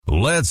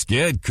Let's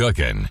get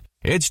cooking.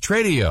 It's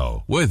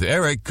Tradio with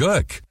Eric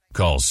Cook.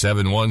 Call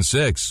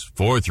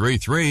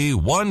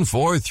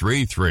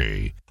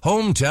 716-433-1433.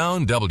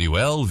 Hometown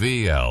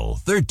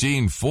WLVL,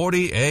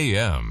 1340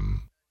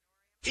 AM.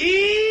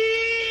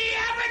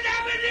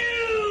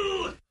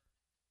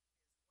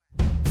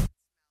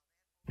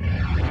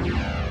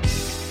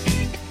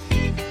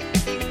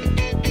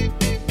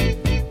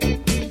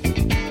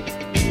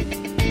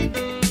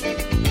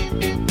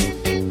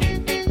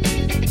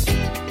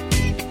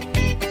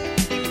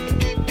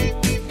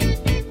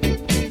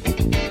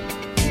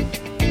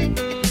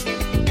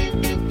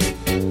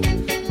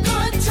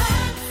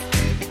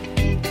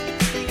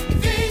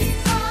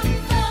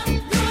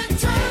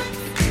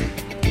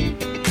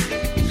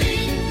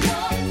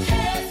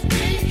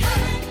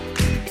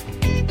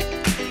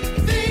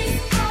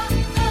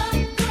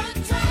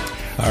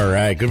 All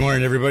right. Good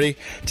morning, everybody.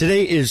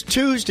 Today is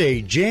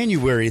Tuesday,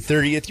 January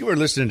 30th. You are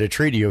listening to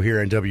Tradio here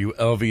on WLVL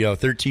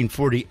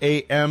 1340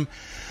 AM,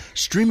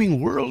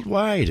 streaming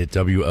worldwide at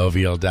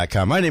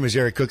WLVL.com. My name is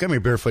Eric Cook. I'm a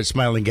barefoot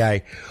smiling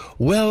guy,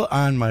 well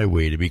on my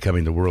way to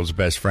becoming the world's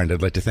best friend.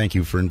 I'd like to thank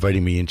you for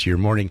inviting me into your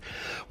morning,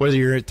 whether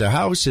you're at the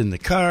house, in the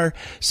car,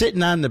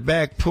 sitting on the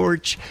back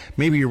porch,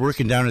 maybe you're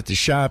working down at the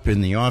shop,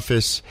 in the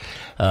office.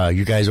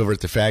 You guys over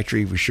at the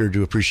factory, we sure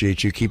do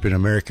appreciate you keeping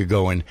America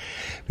going,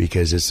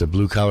 because it's the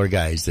blue-collar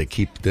guys that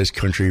keep this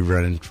country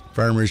running.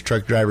 Farmers,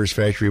 truck drivers,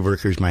 factory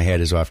workers, my hat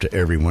is off to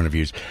every one of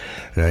you.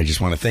 And I just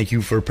want to thank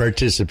you for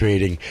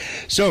participating.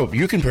 So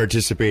you can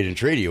participate in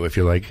Tradio if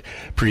you like.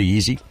 Pretty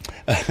easy.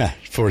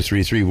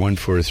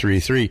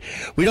 433-1433.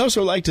 We'd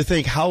also like to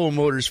thank Howell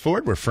Motors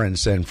Ford, where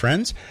friends send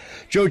friends.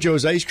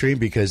 JoJo's Ice Cream,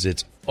 because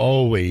it's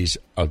always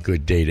a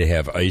good day to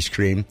have ice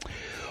cream.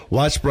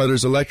 Watts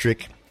Brothers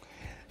Electric.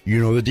 You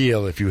know the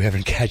deal. If you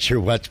haven't got your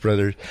Watts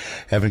Brothers,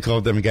 haven't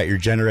called them and got your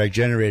Generac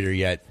generator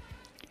yet,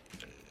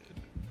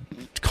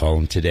 call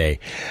them today.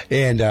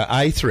 And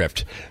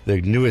iThrift,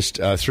 the newest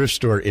thrift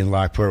store in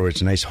Lockport, where it's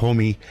a nice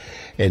homey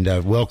and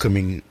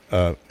welcoming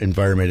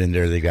environment in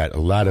there. They got a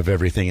lot of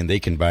everything, and they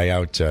can buy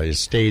out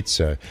estates,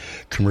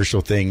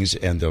 commercial things,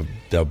 and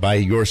they'll buy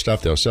your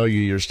stuff. They'll sell you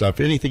your stuff.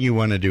 Anything you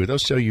want to do, they'll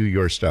sell you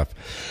your stuff.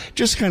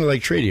 Just kind of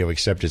like Tradio,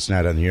 except it's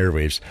not on the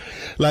airwaves.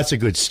 Lots of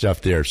good stuff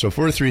there. So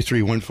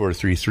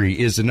 433-1433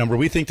 is the number.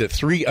 We think that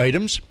 3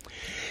 items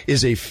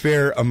is a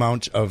fair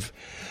amount of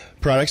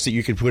products that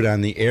you can put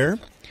on the air.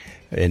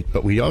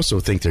 But we also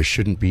think there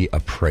shouldn't be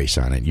a price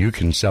on it. You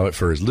can sell it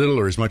for as little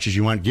or as much as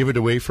you want. Give it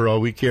away for all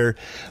we care.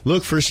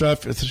 Look for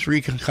stuff, a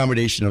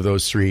combination of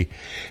those 3,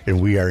 and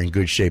we are in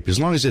good shape. As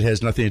long as it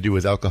has nothing to do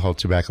with alcohol,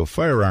 tobacco,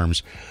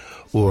 firearms,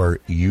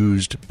 or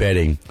used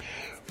bedding,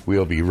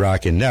 we'll be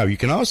rocking. Now, you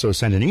can also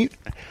send in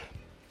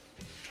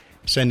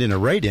a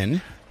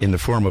write-in the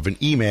form of an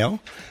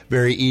email.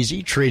 Very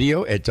easy.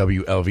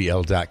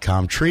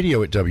 Tradio@WLVL.com.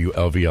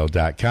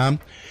 Tradio@WLVL.com.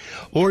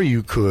 Or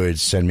you could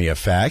send me a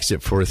fax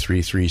at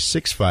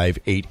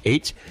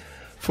 433-6588,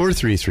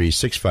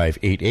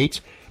 433-6588,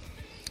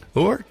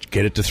 or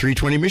get it to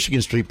 320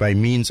 Michigan Street by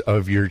means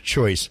of your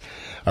choice.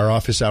 Our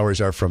office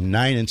hours are from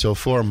 9 until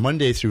 4,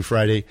 Monday through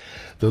Friday.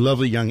 The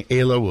lovely young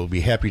Ayla will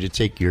be happy to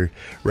take your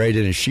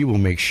write-in, and she will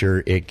make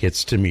sure it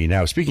gets to me.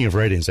 Now, speaking of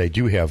write-ins, I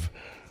do have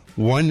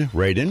one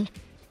write-in.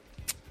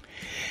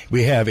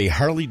 We have a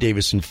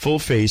Harley-Davidson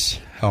full-face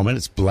helmet.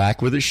 It's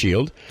black with a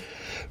shield.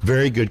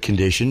 Very good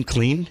condition,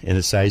 clean, and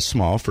a size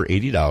small for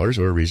 $80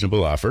 or a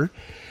reasonable offer.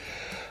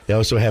 They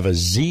also have a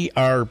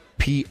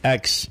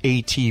ZRPX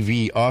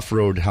ATV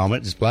off-road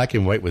helmet. It's black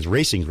and white with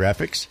racing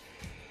graphics.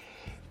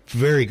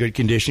 Very good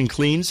condition,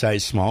 clean,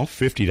 size small,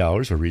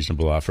 $50 or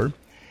reasonable offer.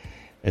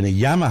 And a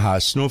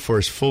Yamaha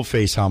Snowforce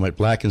full-face helmet,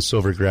 black and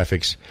silver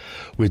graphics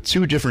with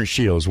 2 different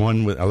shields,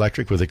 one with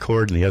electric with a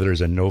cord and the other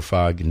is a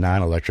no-fog,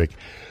 non-electric.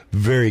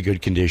 Very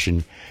good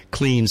condition,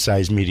 clean,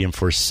 size medium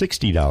for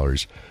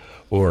 $60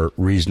 or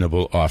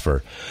reasonable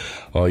offer.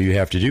 All you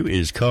have to do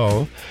is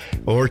call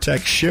or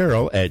text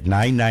Cheryl at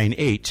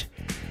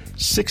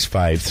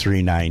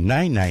 998-6539,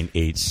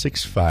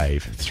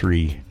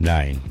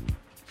 998-6539.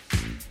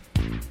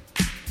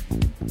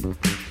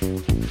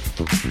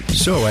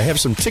 So I have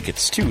some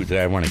tickets, too, that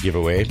I want to give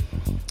away.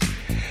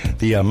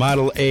 The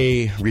Model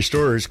A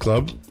Restorers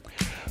Club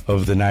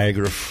of the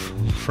Niagara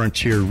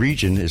Frontier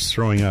region is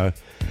throwing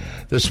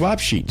the swap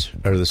sheet,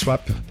 or the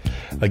swap,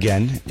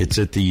 again, it's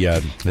at the,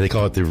 they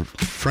call it the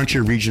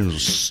Frontier Regional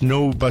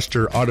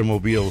Snowbuster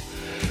Automobile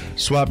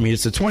Swap Meet.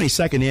 It's the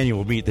 22nd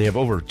annual meet. They have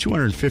over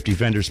 250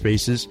 vendor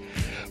spaces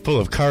full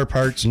of car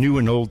parts, new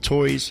and old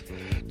toys,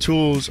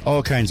 tools,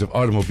 all kinds of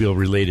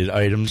automobile-related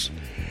items.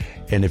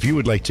 And if you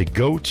would like to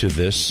go to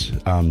this,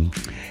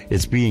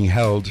 it's being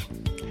held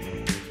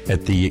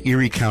at the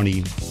Erie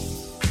County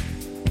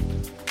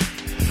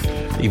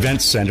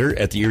Events Center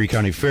at the Erie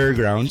County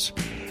Fairgrounds.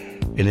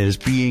 And it is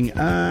being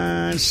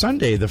on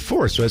Sunday, the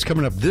 4th. So it's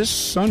coming up this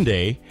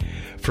Sunday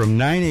from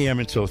 9 a.m.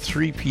 until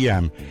 3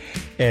 p.m.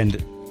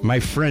 And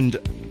my friend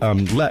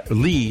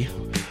Lee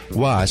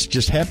Was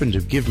just happened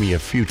to give me a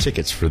few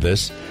tickets for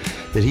this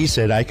that he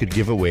said I could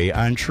give away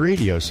on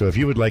Tradio. So if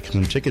you would like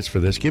some tickets for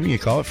this, give me a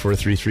call at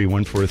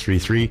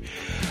 433-1433.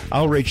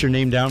 I'll write your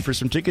name down for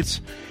some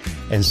tickets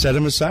and set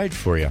them aside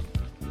for you.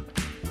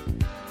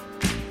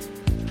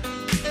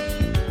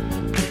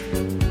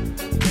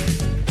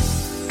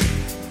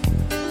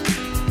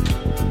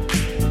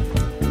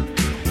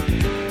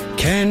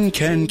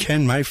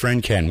 Ken, my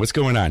friend Ken. What's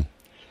going on?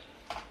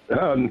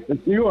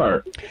 You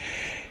are.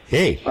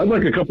 Hey. I'd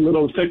like a couple of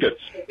those tickets.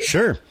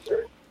 Sure.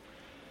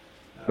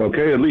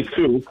 Okay, at least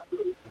two.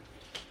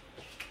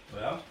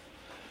 Well,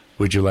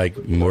 would you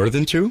like more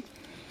than two?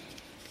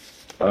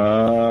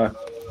 I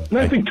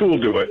think two will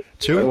do it.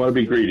 Two? I don't want to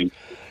be greedy.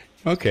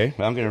 Okay,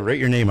 well, I'm going to write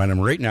your name on them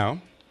right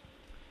now.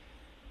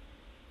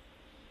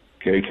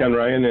 Okay, Ken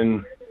Ryan,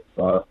 and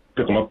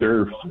pick them up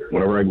there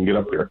whenever I can get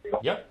up there.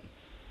 Yep.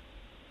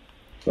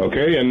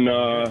 Okay, and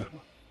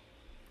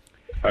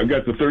I've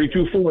got the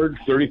 32 Ford,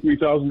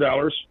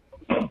 $33,000.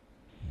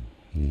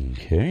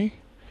 Okay.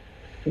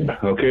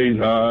 Okay,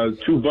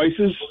 two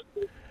Vices.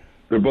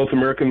 They're both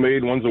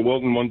American-made. One's a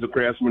Wilton, one's a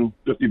Craftsman.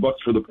 $50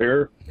 for the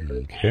pair.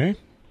 Okay.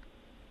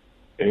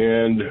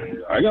 And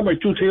I got my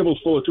two tables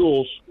full of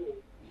tools.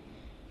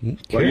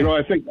 Okay. But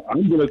I think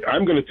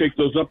I'm gonna take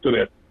those up to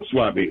that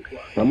swap meet.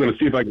 I'm gonna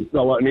see if I can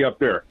sell any up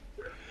there.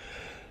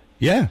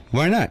 Yeah,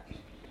 why not?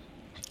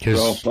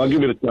 So I'll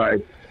give it a try.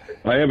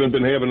 I haven't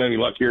been having any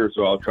luck here,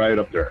 so I'll try it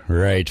up there.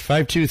 Right,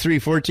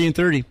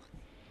 523-1430.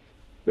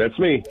 That's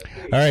me.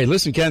 All right,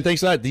 listen, Ken,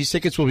 thanks a lot. These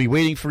tickets will be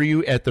waiting for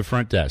you at the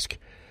front desk.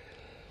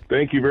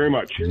 Thank you very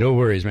much. No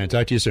worries, man.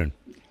 Talk to you soon.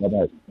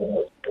 Bye-bye.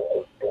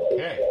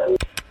 Okay.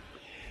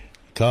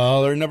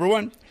 Caller number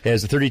one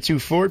has a 32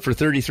 Ford for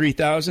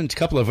 $33,000, a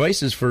couple of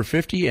Vices for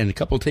 $50,000, and a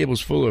couple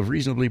tables full of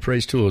reasonably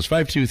priced tools.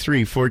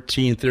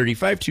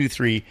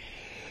 523-1430.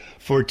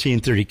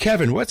 523-1430.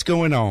 Kevin, what's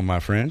going on, my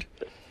friend?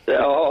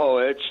 Oh,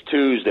 it's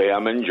Tuesday.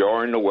 I'm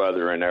enjoying the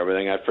weather and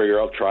everything. I figure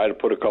I'll try to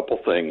put a couple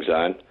things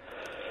on.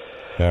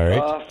 All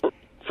right.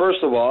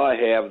 First of all, I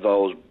have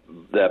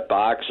that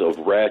box of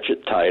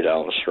ratchet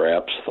tie-down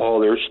straps.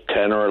 Oh, there's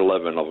 10 or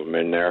 11 of them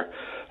in there.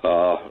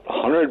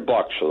 $100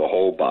 for the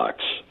whole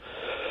box.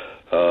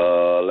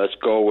 Let's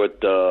go with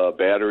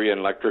battery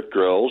and electric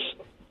drills,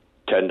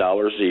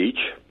 $10 each.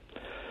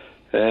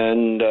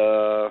 And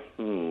I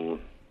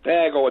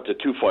go with the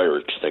two fire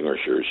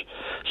extinguishers,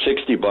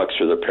 $60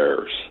 for the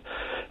pairs.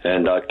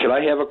 And can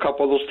I have a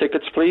couple of those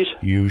tickets, please?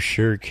 You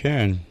sure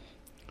can.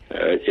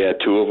 Yeah,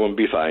 two of them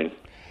be fine.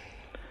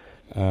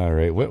 All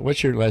right.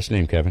 What's your last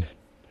name, Kevin?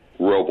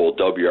 Robel,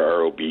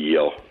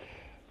 W-R-O-B-E-L.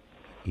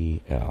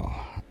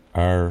 E-L.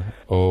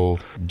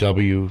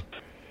 R-O-W-B-E-L.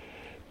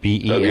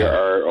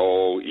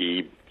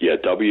 W-R-O-E, yeah,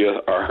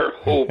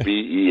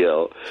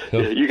 W-R-O-B-E-L.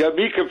 You got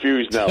me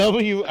confused now.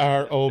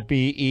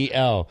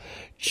 W-R-O-B-E-L.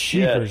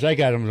 Cheapers, yes. I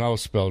got them all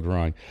spelled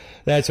wrong.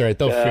 That's all right.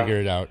 They'll figure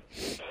it out.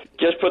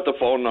 Just put the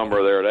phone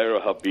number there.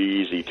 That'll be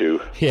easy,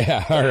 too.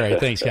 Yeah, all right.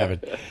 Thanks,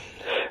 Kevin.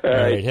 All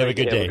right. Have a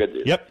good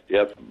day.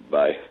 Yep.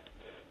 Bye.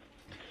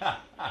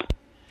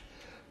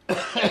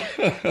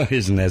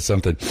 Isn't that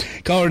something?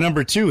 Caller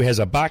number two has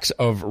a box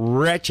of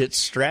ratchet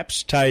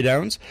straps,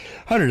 tie-downs.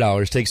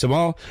 $100 takes them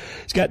all.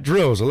 He's got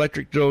drills,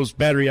 electric drills,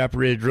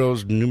 battery-operated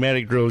drills,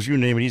 pneumatic drills, you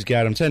name it. He's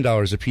got them.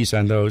 $10 a piece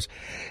on those.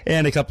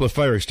 And a couple of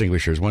fire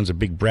extinguishers. One's a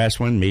big brass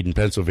one made in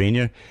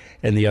Pennsylvania,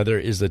 and the other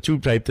is the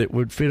tube type that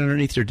would fit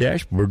underneath your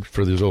dashboard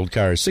for those old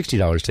cars.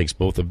 $60 takes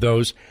both of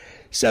those.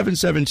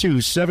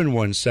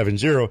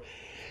 772-7170.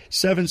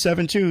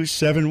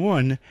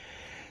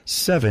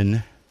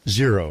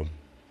 772-7170.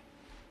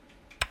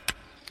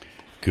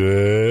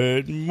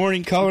 Good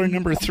morning, caller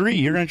number three.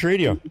 You're on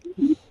Tradio.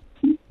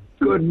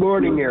 Good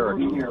morning,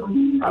 Eric.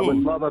 I would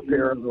love a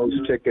pair of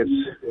those tickets.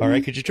 All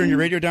right, could you turn your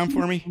radio down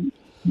for me?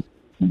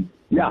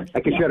 Yeah, I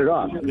can shut it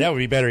off. That would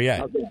be better,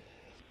 yeah. Okay.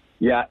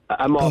 Yeah,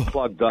 I'm all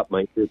plugged up.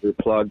 My ears are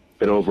plugged.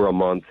 Been over a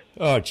month.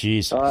 Oh,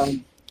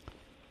 jeez.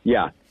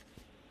 Yeah.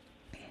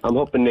 I'm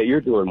hoping that you're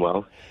doing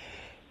well.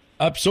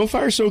 So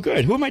far, so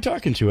good. Who am I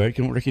talking to? I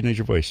can recognize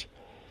your voice.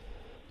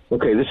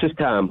 Okay, this is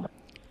Tom.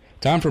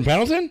 Tom from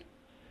Pendleton?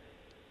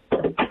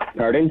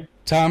 Pardon?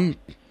 Tom.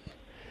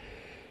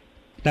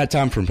 Not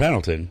Tom from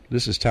Pendleton.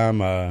 This is Tom.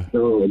 No.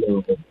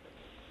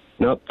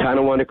 Nope,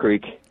 Tonawanda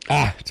Creek.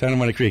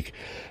 Tonawanda Creek.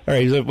 All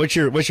right, what's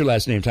your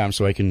last name, Tom,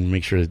 so I can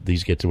make sure that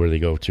these get to where they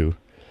go to?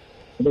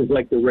 It's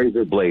like the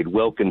razor blade,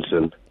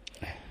 Wilkinson.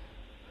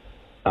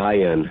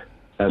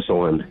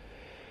 I-N-S-O-N.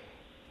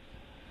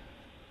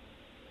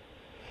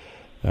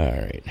 All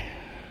right.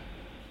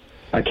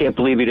 I can't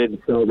believe he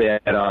didn't sell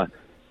that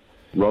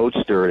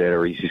roadster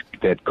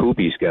that coupe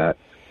he's got.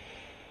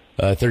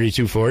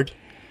 32 Ford?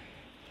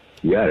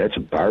 Yeah, that's a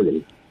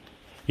bargain.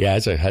 Yeah,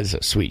 that's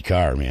a sweet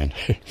car, man.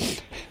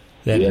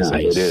 That is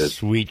a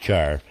sweet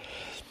car.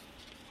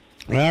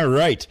 All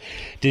right.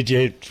 Did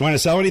you want to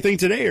sell anything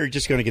today, or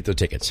just going to get the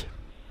tickets?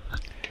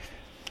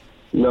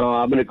 No,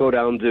 I'm going to go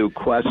down to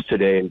Quest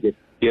today and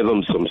give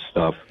them some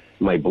stuff.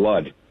 My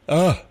blood.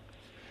 Oh.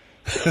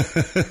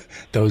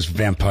 Those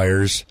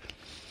vampires.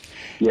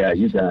 Yeah,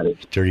 you got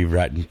it. Dirty,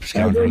 rotten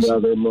scoundrels. Every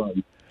other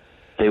month.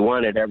 They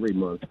want it every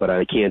month, but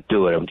I can't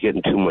do it. I'm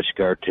getting too much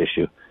scar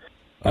tissue.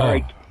 All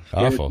right.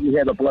 Awful. You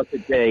have a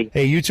blessed day.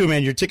 Hey, you too,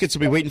 man. Your tickets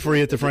will be waiting for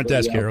you at the front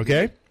desk here,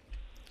 okay?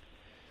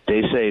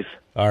 Stay safe.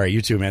 All right,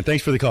 you too, man.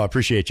 Thanks for the call.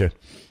 Appreciate you.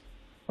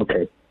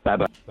 Okay.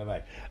 Bye-bye.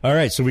 Bye-bye. All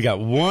right, so we got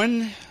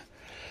one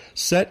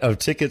set of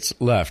tickets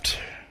left.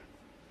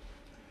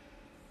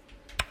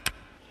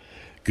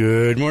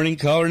 Good morning,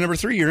 caller number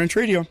 3. You're on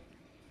Tradio.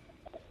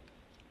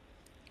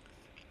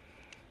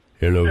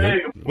 Hello.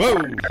 Hey.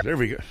 Whoa, there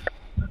we go.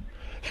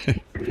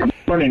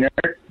 Morning,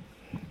 Eric.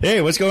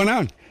 Hey, what's going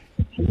on?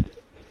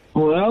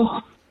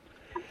 Well,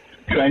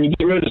 trying to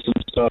get rid of some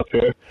stuff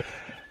here.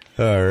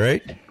 All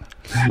right.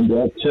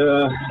 But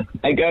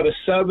I got a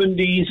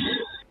 70s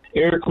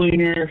air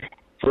cleaner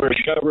for a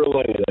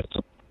Chevrolet. That's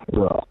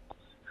well.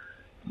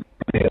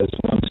 It has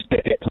one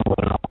stick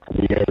coming out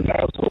the air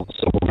now. So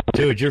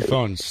Dude, your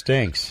phone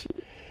stinks.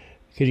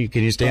 Can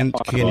you stand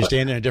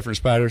in a different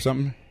spot or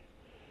something?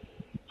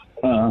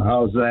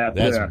 how's that?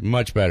 That's there?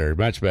 much better,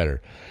 much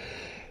better.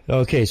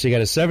 Okay, so you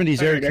got a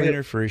 70s air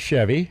cleaner for a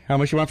Chevy. How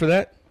much you want for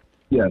that?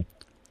 Yeah.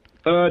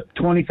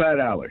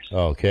 $25.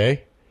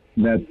 Okay.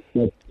 That's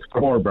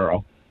 4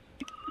 barrel.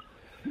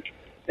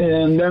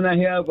 And then I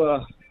have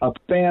a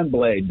fan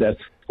blade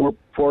that's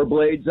four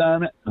blades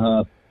on it,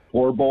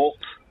 4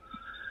 bolts.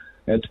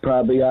 That's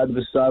probably out of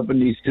the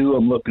 70s too.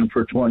 I'm looking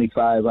for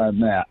 25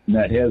 on that. And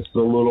that has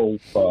the little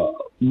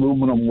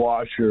aluminum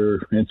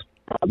washer. It's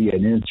probably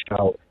an inch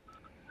out.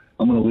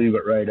 I'm going to leave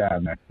it right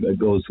on there. That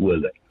goes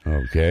with it.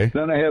 Okay.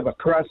 Then I have a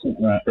crescent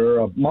wrench, or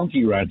a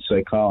monkey wrench,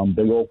 they call them.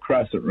 Big old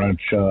crescent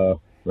wrench, or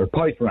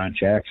pipe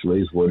wrench,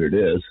 actually, is what it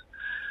is.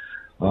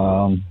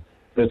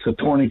 It's a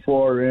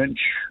 24-inch.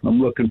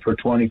 I'm looking for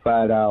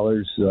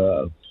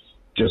 $25,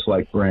 just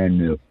like brand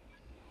new.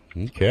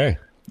 Okay.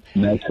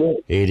 And that's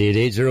it.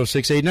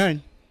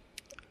 888-0689.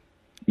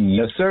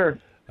 Yes, sir.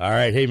 All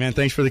right. Hey, man,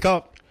 thanks for the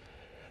call.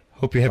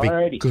 Hope you have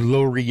a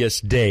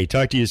glorious day.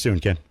 Talk to you soon,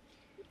 Ken.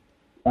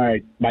 All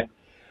right. Bye.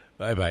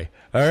 Bye-bye.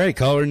 All right.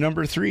 Caller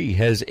number 3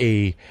 has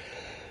a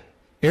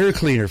air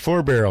cleaner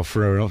 4-barrel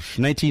for a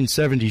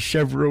 1970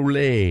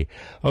 Chevrolet.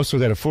 Also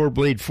got a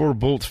 4-blade,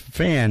 4-bolt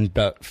fan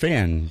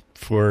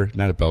for,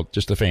 not a belt,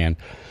 just a fan,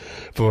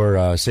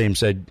 for same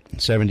said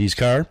 70s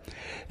car.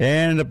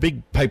 And a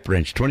big pipe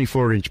wrench,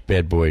 24-inch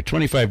bad boy.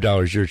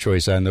 $25, your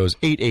choice on those.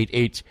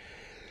 888-0689.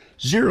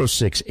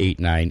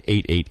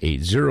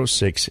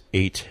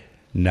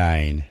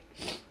 888-0689.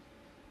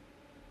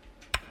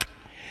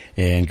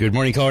 And good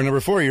morning, caller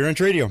number 4. You're on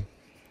Tradio.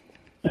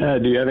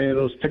 Do you have any of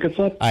those tickets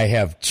left? I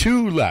have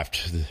 2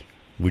 left.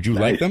 Would you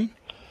like them?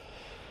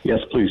 Yes,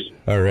 please.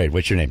 All right.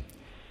 What's your name?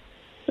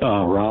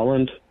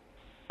 Roland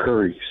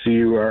Currie,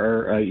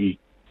 Currie.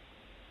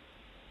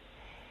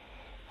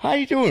 How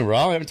you doing,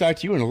 Raul? I haven't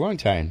talked to you in a long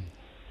time.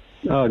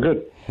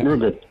 Good. Real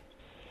good.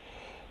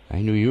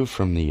 I knew you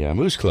from the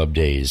Moose Club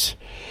days.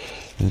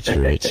 That's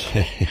right.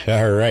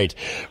 All right.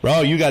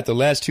 Raul, you got the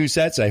last 2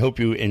 sets. I hope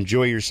you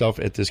enjoy yourself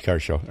at this car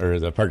show, or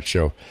the park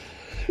show.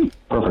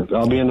 Perfect.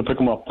 I'll be in to pick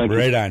them up. Thank you.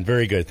 Right on.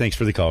 Very good. Thanks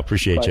for the call.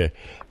 Appreciate you.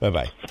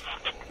 Bye-bye.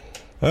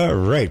 All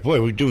right.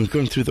 Boy, we're going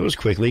through those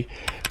quickly.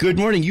 Good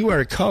morning. You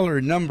are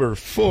caller number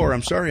 4.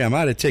 I'm sorry I'm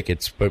out of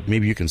tickets, but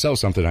maybe you can sell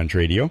something on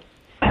Tradio.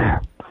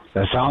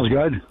 That sounds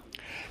good.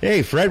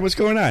 Hey, Fred, what's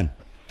going on?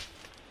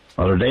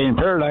 Another day in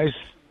paradise.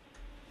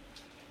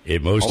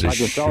 It most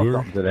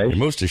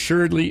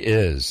assuredly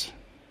is.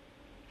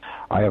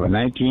 I have a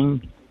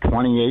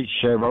 1928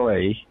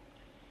 Chevrolet.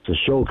 It's a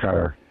show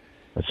car.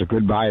 It's a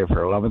good buy for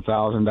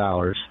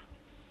 $11,000.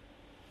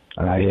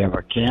 And I have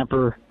a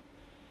camper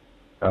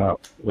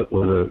with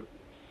a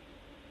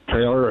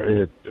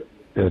trailer.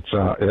 It's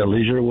a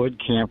Leisurewood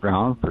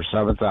campground for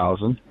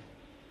 $7,000.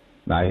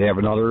 And I have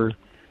another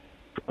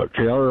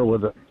trailer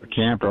with a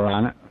camper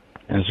on it,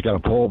 and it's got a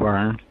pole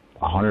barn,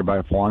 100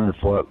 by 400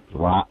 foot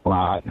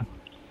lot.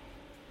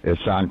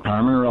 It's on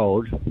Carmen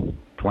Road,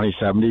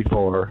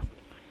 2074.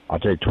 I'll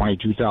take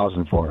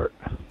 $22,000 for it.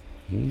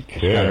 Okay.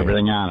 It's got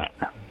everything on it.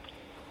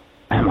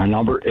 And my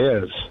number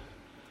is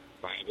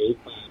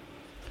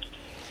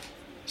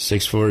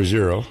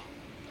 640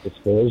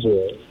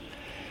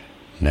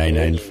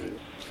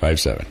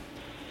 9957.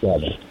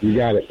 You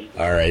got it.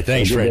 All right.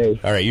 Thanks, Fred.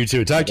 All right. You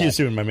too. Talk to you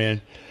soon, my man.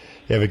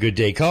 Have a good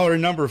day. Caller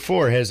number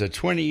 4 has a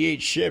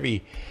 28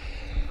 Chevy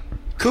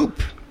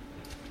Coupe.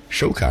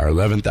 Show car,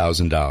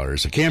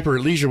 $11,000. A camper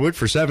at Leisurewood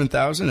for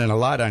 $7,000, and a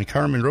lot on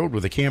Carmen Road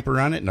with a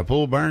camper on it and a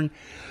pole barn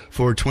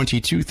for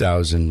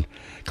 $22,000.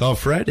 Call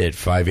Fred at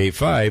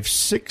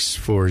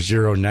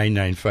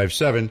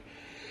 585-640-9957.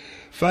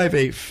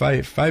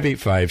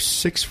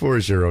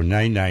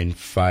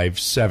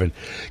 585-640-9957.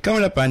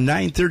 Coming up on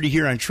 9:30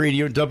 here on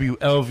Tradio,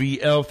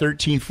 WLVL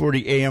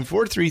 1340 AM.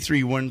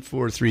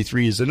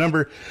 433-1433 is the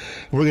number.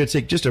 We're going to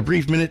take just a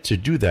brief minute to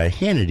do the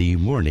Hannity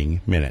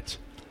Morning Minute.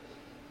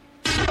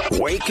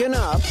 Waking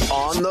up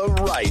on the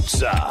right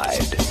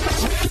side.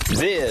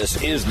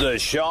 This is the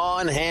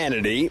Sean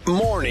Hannity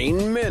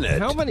Morning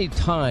Minute. How many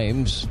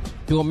times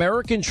do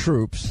American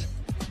troops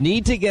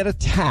need to get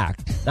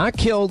attacked, not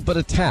killed, but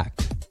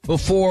attacked,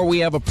 before we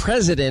have a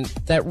president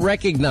that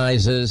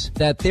recognizes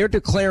that they're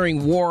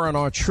declaring war on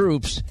our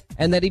troops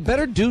and that he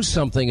better do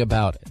something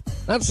about it.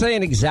 Not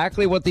saying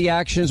exactly what the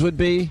actions would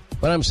be,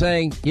 but I'm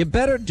saying you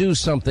better do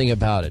something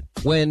about it.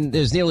 When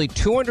there's nearly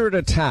 200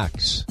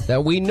 attacks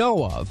that we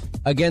know of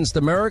against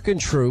American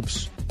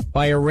troops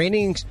by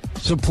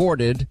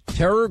Iranian-supported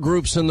terror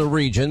groups in the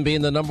region,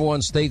 being the number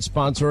one state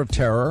sponsor of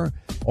terror,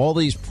 all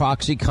these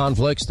proxy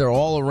conflicts, they're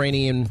all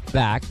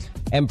Iranian-backed.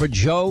 And for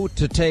Joe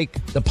to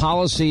take the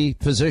policy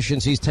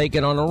positions he's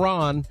taken on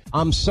Iran,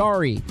 I'm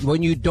sorry,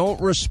 when you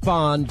don't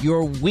respond,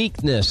 you're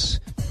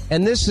weakness.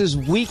 And this is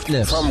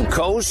weakness. From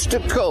coast to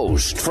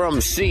coast, from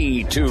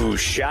sea to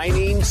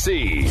shining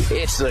sea,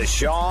 it's the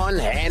Sean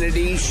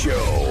Hannity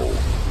Show.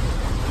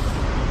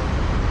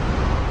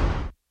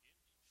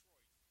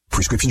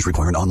 Prescriptions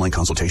require an online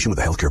consultation with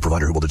a healthcare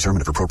provider who will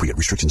determine if appropriate.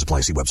 Restrictions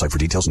apply. See website for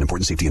details and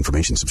important safety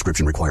information.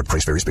 Subscription required.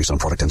 Price varies based on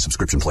product and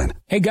subscription plan.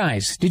 Hey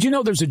guys, did you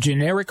know there's a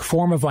generic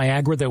form of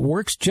Viagra that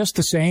works just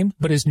the same,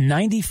 but is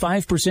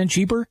 95%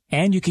 cheaper?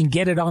 And you can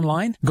get it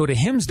online? Go to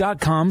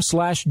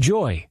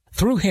hims.com/joy.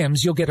 Through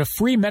HIMS, you'll get a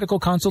free medical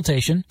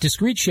consultation,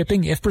 discreet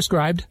shipping if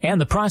prescribed, and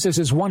the process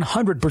is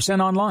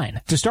 100% online.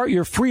 To start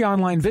your free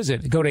online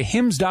visit, go to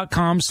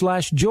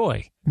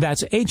hims.com/joy.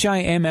 That's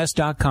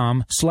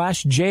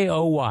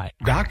HIMS.com/JOY.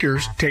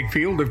 Doctors take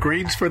Field of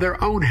Greens for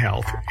their own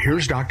health.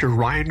 Here's Dr.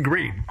 Ryan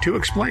Green to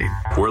explain.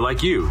 We're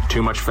like you,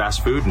 too much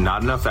fast food and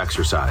not enough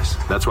exercise.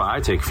 That's why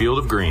I take Field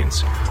of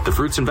Greens. The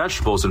fruits and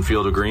vegetables in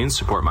Field of Greens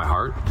support my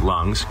heart,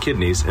 lungs,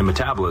 kidneys, and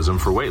metabolism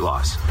for weight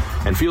loss.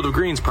 And Field of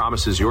Greens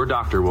promises your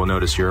doctor will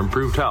notice your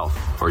improved health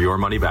or your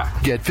money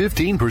back. Get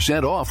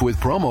 15% off with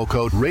promo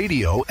code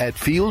RADIO at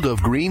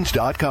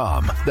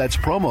fieldofgreens.com. That's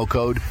promo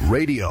code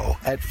RADIO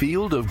at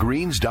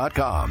fieldofgreens.com.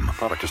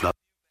 Product is not.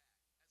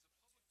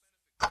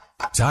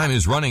 Time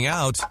is running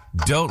out.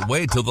 Don't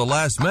wait till the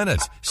last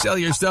minute. Sell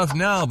your stuff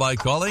now by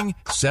calling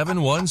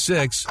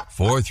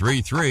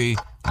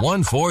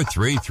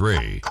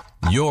 716-433-1433.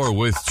 You're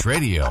with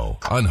Tradio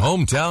on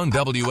Hometown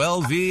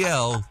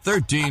WLVL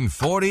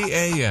 1340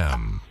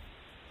 AM.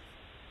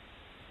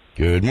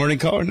 Good morning,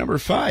 caller number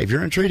 5.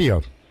 You're on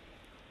Tradio.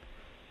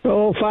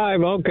 Oh,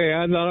 5. Okay,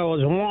 I thought it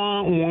was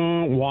wah,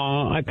 wah,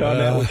 wah. I thought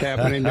that was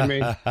happening to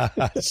me.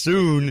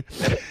 Soon.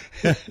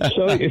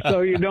 So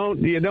you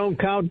don't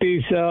count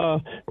these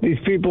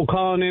people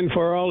calling in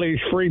for all these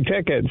free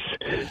tickets.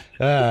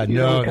 No,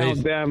 don't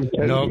count them.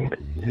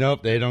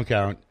 Nope, they don't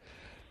count.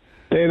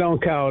 They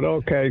don't count.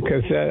 Okay,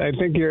 because I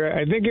think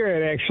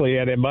you're actually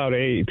at about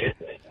 8.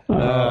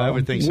 I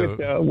would think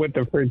so. With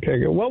the free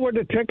ticket. What were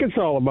the tickets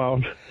all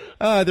about?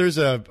 There's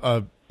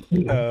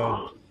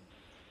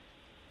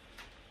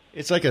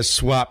it's like a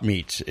swap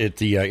meet at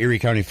the Erie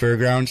County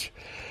Fairgrounds,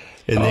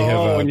 and they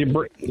have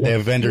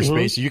vendor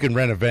space. You can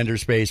rent a vendor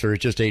space, or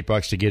it's just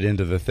 $8 to get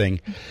into the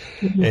thing.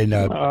 And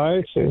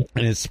I see.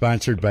 And it's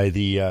sponsored by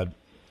the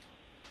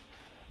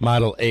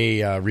Model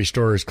A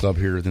Restorers Club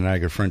here in the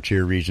Niagara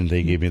Frontier region.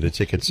 They gave me the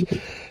tickets.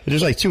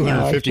 There's like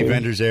 250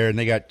 vendors there, and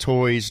they got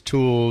toys,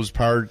 tools,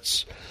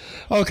 parts,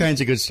 all kinds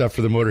of good stuff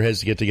for the motorheads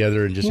to get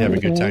together and just have a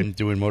good time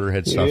doing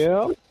motorhead stuff.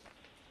 Yeah.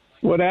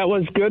 Well, that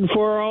was good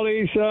for all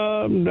these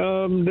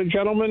the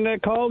gentlemen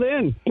that called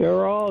in.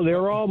 They're all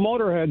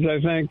motorheads,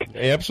 I think.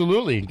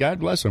 Absolutely.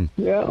 God bless them.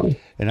 Yeah.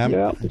 And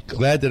I'm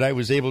glad that I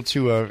was able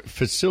to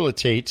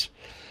facilitate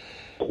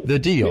the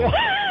deal. Yeah.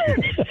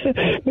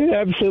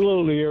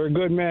 Absolutely. You're a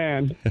good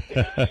man.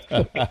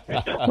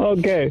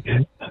 Okay.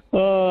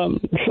 So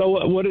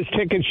what does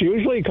tickets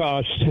usually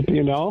cost,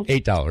 you know?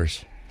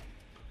 $8.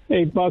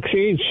 $8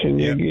 each,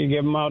 and you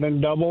give them out in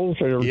doubles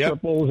or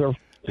triples or...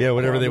 Yeah,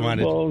 whatever they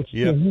wanted.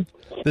 Yeah.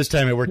 This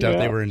time it worked out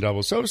they were in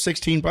double. So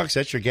 $16,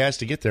 that's your gas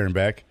to get there and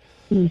back.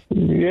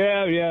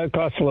 Yeah, it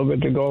costs a little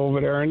bit to go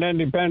over there. And then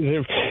depends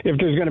if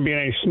there's going to be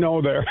any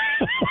snow there.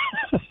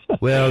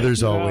 Well,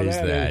 there's always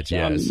that,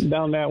 yes.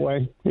 Down that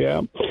way,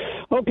 yeah.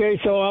 Okay,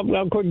 so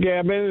I'll quit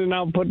gabbing, and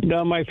I'll put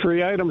my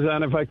 3 items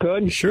on if I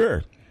could.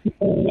 Sure.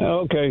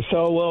 Okay,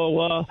 so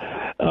we'll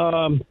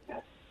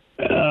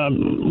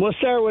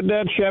start with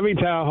that Chevy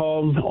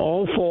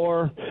Tahoe,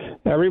 04.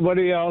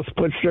 Everybody else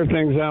puts their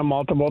things on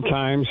multiple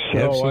times, so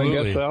Absolutely.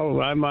 I guess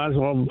I might as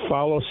well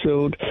follow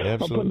suit.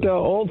 Absolutely.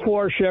 I'll put the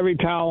 04 Chevy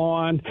Tahoe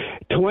on,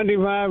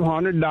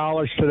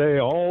 $2,500 today.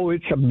 Oh,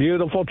 it's a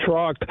beautiful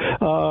truck.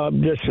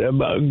 Just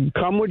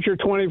come with your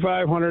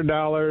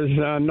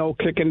 $2,500. No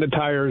kicking the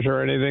tires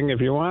or anything.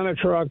 If you want a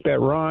truck that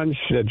runs,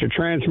 that your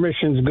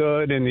transmission's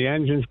good and the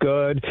engine's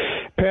good,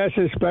 pass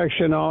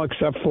inspection, all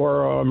except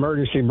for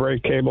emergency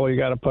brake cable you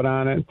got to put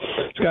on it.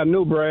 It's got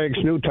new brakes,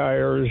 new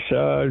tires,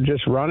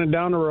 just running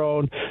down the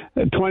road,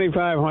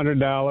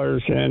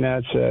 $2,500, and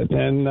that's it.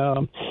 And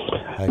on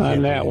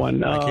that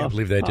one, I can't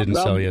believe that didn't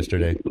sell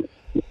yesterday.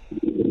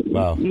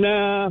 Wow.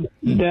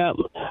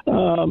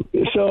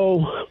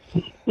 So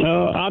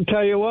I'll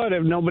tell you what,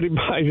 if nobody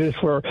buys this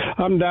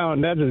I'm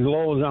down. That's as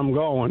low as I'm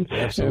going.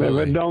 Absolutely. And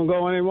if it don't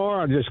go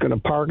anymore, I'm just going to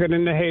park it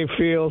in the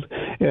hayfield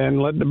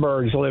and let the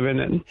birds live in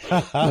it.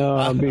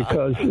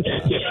 Because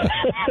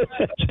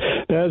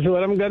that's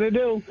what I'm going to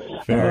do.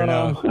 Fair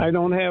enough.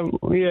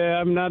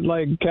 I'm not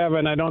like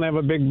Kevin. I don't have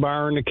a big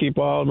barn to keep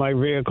all my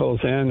vehicles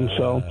in.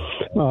 So,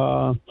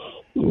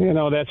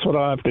 that's what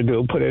I'll have to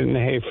do, put it in the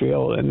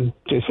hayfield and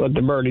just let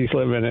the birdies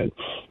live in it.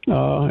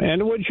 And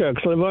the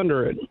woodchucks live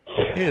under it.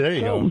 Hey, there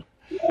you go.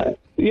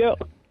 Yeah.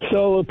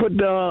 So we'll put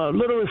the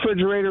little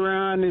refrigerator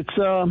on. It's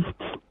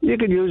you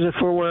can use it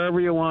for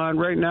wherever you want.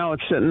 Right now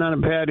it's sitting on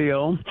a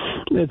patio.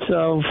 It's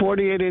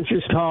 48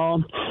 inches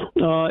tall,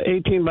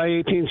 18 by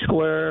 18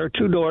 square,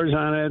 2 doors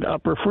on it,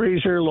 upper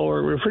freezer,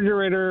 lower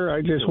refrigerator.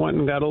 I just went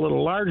and got a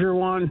little larger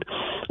one.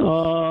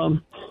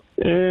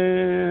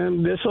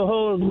 And this will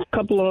hold a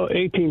couple of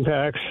 18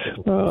 packs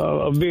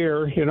of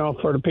beer,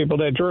 for the people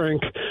that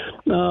drink.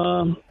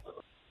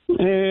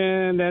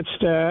 And that's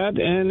that.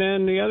 And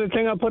then the other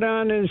thing I'll put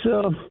on is,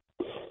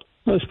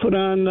 let's put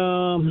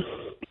on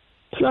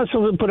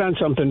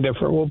something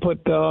different. We'll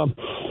put a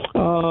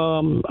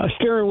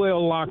steering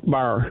wheel lock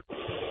bar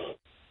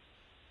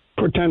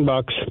for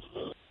 $10.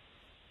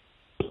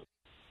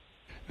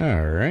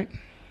 All right.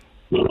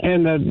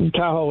 And the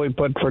Tahoe we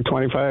put for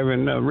 $25,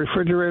 and the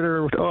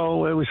refrigerator.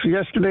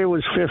 Yesterday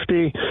was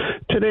 $50.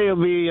 Today will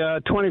be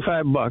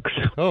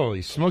 $25.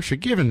 Holy smokes! You're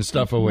giving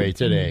stuff away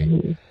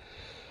today.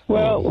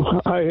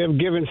 Well, I have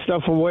given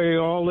stuff away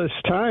all this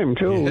time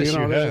too. Yes, you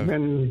have.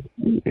 And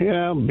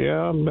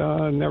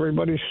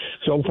everybody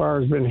so far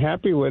has been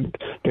happy with.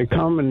 They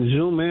come and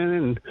zoom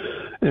in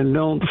and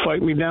don't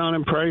fight me down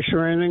in price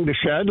or anything. The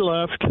shed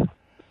left.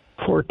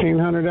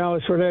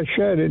 $1,400 for that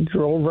shed. It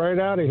drove right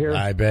out of here.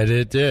 I bet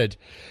it did.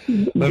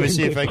 Let me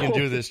see if I can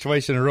do this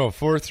twice in a row.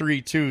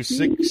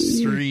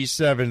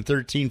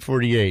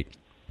 432-637-1348.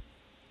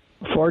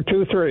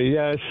 423,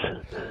 yes.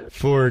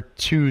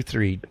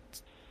 423.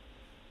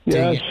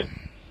 Yes.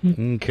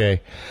 Okay.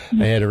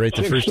 I had it right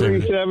the first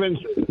time.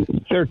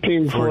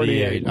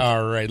 637-1348.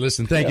 All right.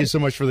 Listen, thank you so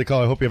much for the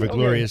call. I hope you have a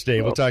glorious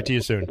day. We'll talk to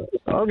you soon.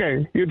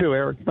 Okay. You too,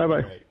 Eric.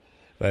 Bye-bye.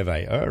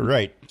 Bye-bye. All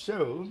right.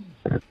 So,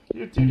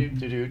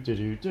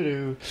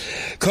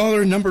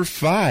 caller number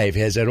 5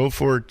 has that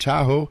 04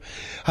 Tahoe,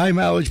 high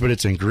mileage, but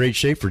it's in great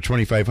shape for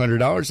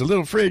 $2,500. A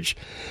little fridge.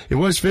 It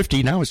was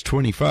 $50, now it's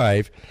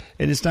 $25,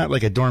 and it's not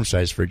like a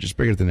dorm-size fridge. It's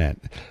bigger than that,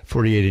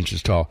 48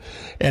 inches tall.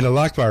 And a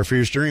lock bar for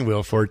your steering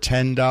wheel for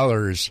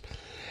 $10.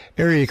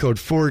 Area code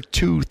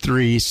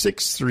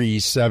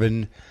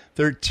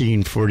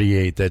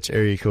 423-637-1348. That's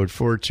area code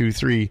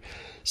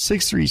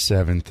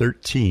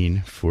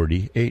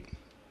 423-637-1348.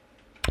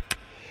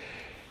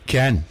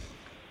 Ken.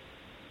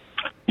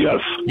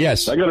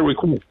 Yes. I got a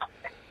request.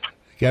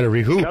 Got a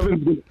rehoop.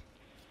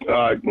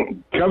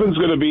 Kevin's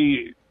going to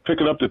be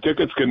picking up the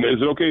tickets.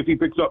 Is it okay if he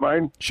picks up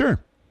mine? Sure.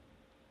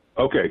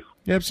 Okay.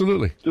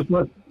 Absolutely. Just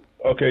let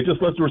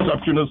the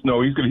receptionist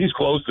know he's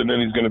close, and then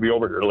he's going to be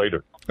over here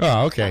later.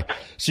 Oh, okay.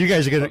 So you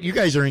guys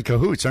are in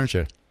cahoots, aren't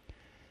you?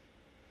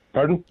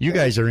 Pardon? You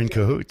guys are in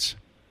cahoots.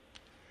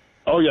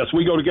 Oh yes,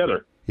 we go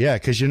together. Yeah,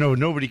 because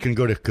nobody can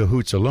go to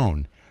cahoots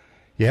alone.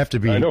 You have to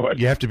be. I know it.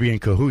 You have to be in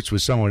cahoots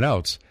with someone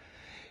else.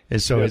 And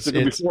so it's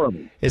going to be 4 of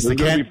them. There's going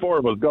to be 4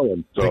 of us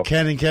going. So. The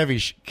Ken and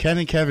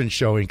Kevin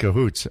show in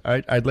cahoots.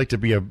 I'd like to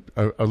be a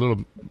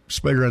little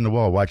spider on the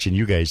wall watching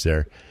you guys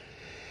there.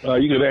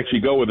 You could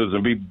actually go with us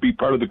and be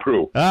part of the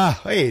crew. Ah,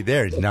 hey,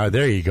 there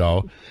you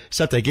go.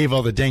 Except I gave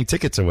all the dang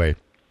tickets away.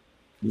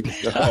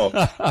 Oh,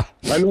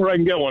 I know where I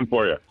can get one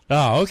for you.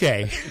 Oh,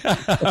 okay. All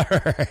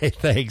right,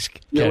 thanks.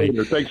 Yeah,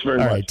 later. Thanks very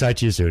much. All right, talk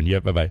to you soon.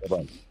 Yep, bye-bye.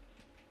 Bye-bye.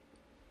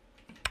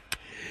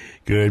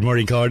 Good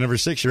morning, caller number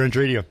 6. You're on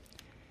Tradio.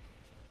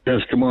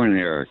 Yes, good morning,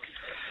 Eric.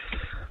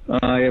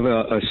 I have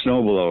a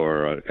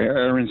snowblower, an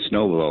Aaron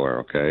snowblower,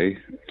 okay?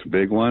 It's a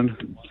big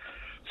one,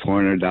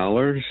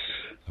 $400.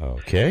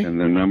 Okay. And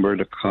the number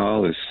to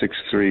call is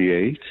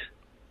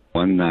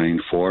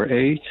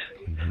 638-1948.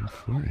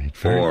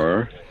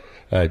 Or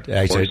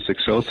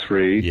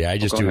 603. Yeah, I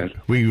just do. Ahead.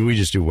 We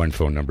just do one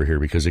phone number here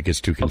because it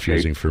gets too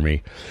confusing for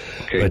me.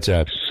 Okay. But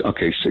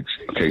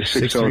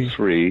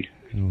 603.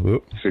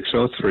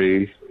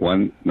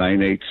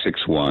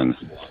 603-9861.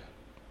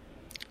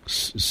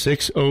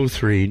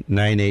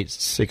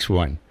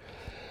 603-9861.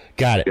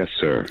 Got it. Yes,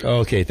 sir.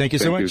 Okay, thank you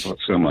so much. Thank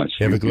you so much.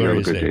 Have a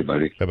glorious good day,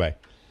 buddy. Bye-bye.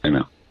 I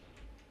know.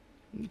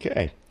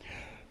 Okay.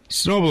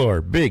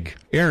 Snowblower, big,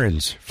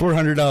 errands,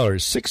 $400,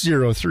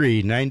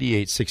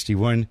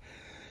 603-9861,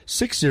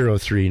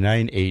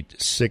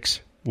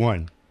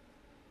 603-9861.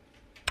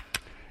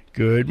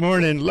 Good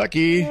morning,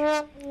 lucky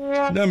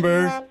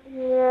number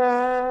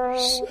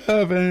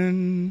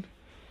 7.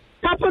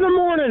 Top of the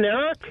morning,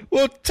 Eric.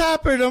 Well,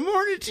 top of the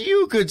morning to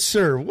you, good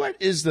sir. What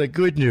is the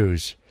good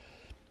news?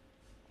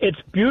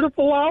 It's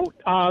beautiful out.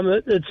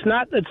 It's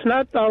not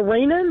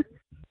raining,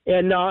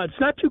 and it's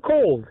not too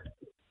cold.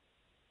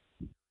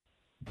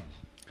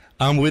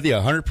 I'm with you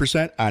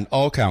 100% on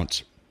all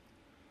counts.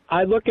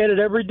 I look at it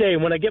every day.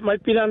 When I get my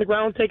feet on the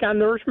ground, take on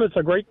nourishment, it's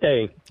a great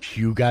day.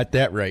 You got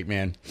that right,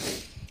 man.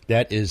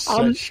 That is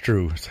such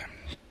truth.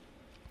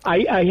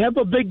 I have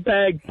a big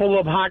bag full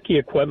of hockey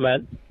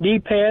equipment, knee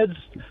pads,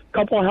 a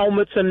couple of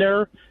helmets in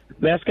there.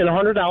 I'm asking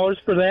 $100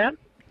 for that.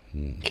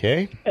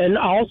 Okay. And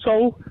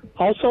also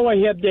I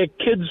have the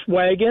kids'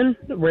 wagon,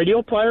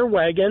 radio flyer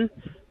wagon.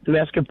 I'm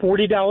asking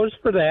 $40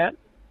 for that.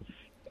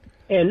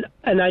 And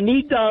I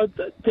need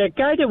that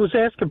guy that was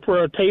asking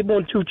for a table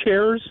and 2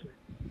 chairs.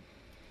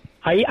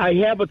 I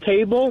have a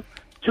table,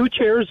 2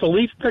 chairs, a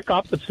leaf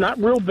pickup. It's not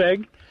real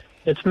big.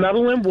 It's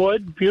metal and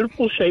wood,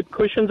 beautiful shape,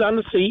 cushions on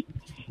the seat.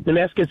 I'm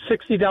asking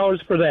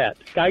 $60 for that.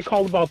 Guy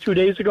called about 2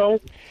 days ago.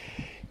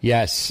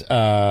 Yes,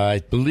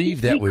 I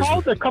believe that was... He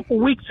called a couple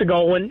weeks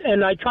ago,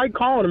 and I tried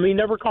calling him. He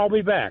never called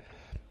me back.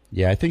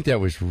 Yeah, I think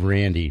that was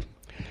Randy.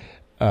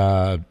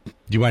 Do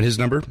you want his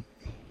number?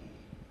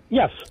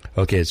 Yes.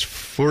 Okay, it's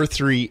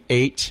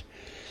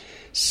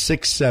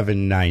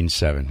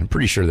 438-6797. I'm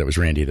pretty sure that was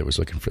Randy that was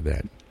looking for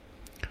that.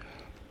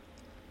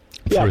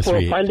 Yeah, for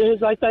a friend of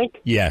his, I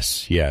think?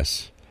 Yes.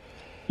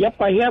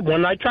 Yep, I have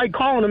one. I tried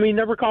calling him. He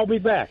never called me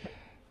back.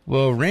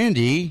 Well,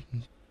 Randy,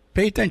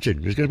 pay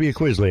attention. There's going to be a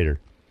quiz later.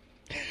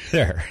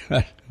 There.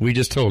 We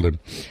just told him.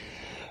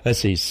 Let's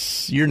see.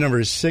 Your number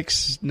is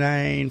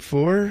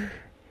 694?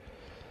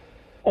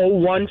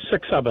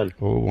 0167.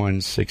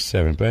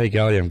 0167. By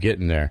golly, I'm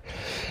getting there.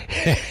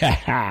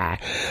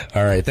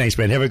 All right. Thanks,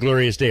 man. Have a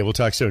glorious day. We'll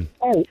talk soon.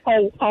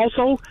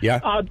 Also,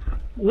 yeah?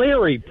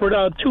 Larry, for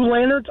the 2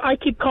 lanterns, I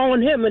keep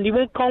calling him, and he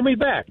won't call me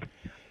back.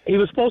 He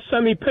was supposed to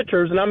send me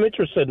pictures, and I'm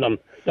interested in them.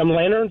 Them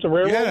lanterns, the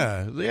rare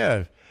ones?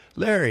 Yeah.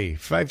 Larry,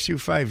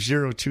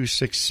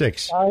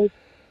 525-0266.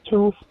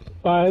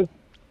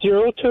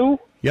 52502?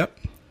 Yep,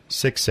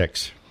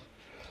 66.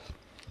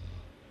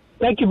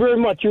 Thank you very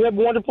much. You have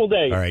a wonderful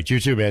day. All right,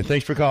 you too, man.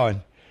 Thanks for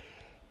calling.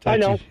 I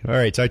know. All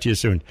right, talk to you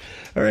soon.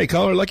 All right,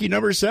 caller lucky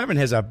number 7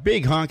 has a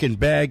big honking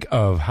bag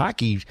of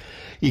hockey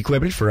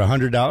equipment for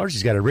 $100.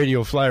 He's got a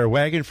radio flyer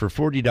wagon for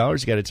 $40.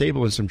 He's got a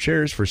table and some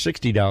chairs for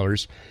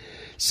 $60.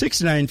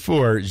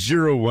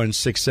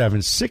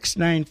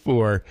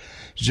 694-0167.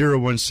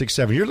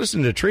 694-0167. You're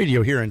listening to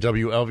Tradio here on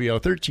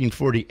WLVL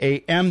 1340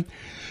 AM,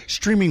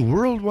 streaming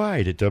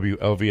worldwide at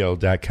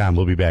WLVL.com.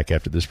 We'll be back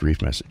after this brief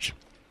message.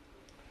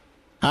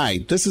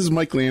 Hi, this is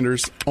Mike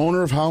Landers,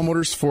 owner of Howell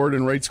Motors Ford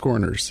in Wrights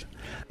Corners.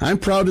 I'm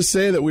proud to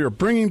say that we are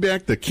bringing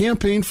back the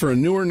campaign for a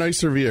newer,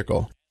 nicer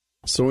vehicle.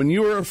 So when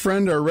you or a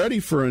friend are ready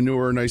for a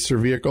newer, nicer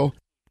vehicle,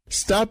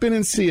 stop in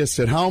and see us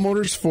at Howell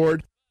Motors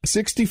Ford,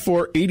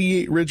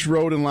 6488 Ridge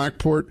Road in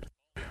Lockport,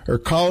 or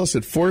call us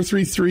at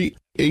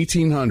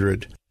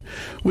 433-1800.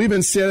 We've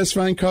been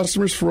satisfying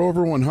customers for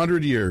over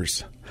 100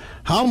 years.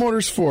 Howell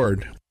Motors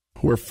Ford,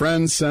 where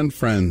friends send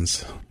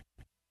friends.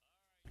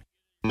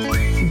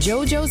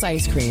 JoJo's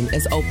Ice Cream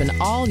is open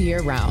all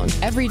year round,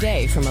 every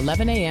day from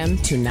 11 a.m.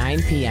 to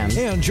 9 p.m.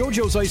 And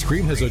JoJo's Ice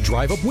Cream has a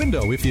drive-up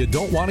window if you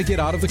don't want to get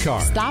out of the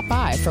car. Stop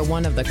by for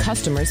one of the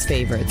customers'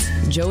 favorites,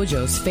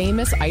 JoJo's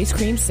famous ice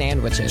cream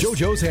sandwiches.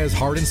 JoJo's has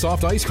hard and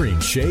soft ice cream,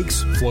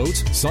 shakes,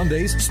 floats,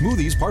 sundaes,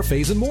 smoothies,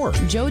 parfaits, and more.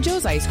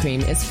 JoJo's Ice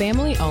Cream is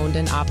family-owned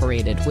and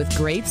operated with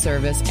great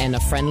service and a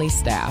friendly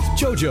staff.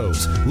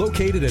 JoJo's,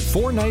 located at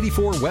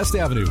 494 West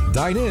Avenue.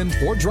 Dine in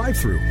or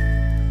drive-through.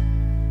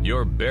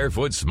 Your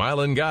barefoot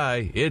smiling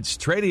guy, it's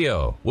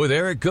Tradio with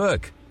Eric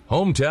Cook.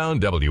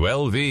 Hometown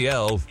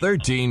WLVL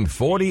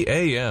 1340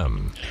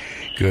 AM.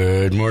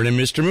 Good morning,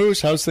 Mr. Moose.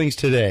 How's things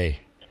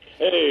today?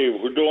 Hey,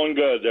 we're doing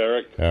good,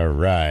 Eric. All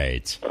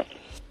right.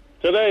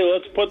 Today,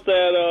 let's put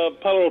that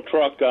pedal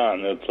truck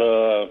on. It's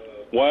a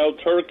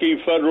Wild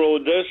Turkey Federal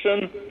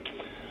Edition,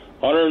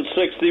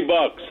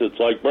 $160. It's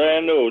like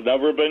brand new,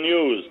 never been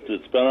used.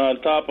 It's been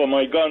on top of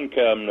my gun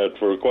cabinet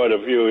for quite a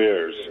few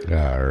years.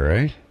 All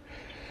right.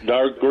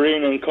 Dark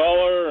green in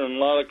color and a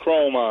lot of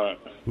chrome on it.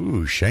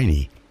 Ooh,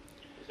 shiny.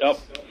 Yep.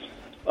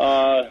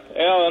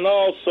 And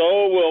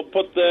also, we'll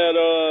put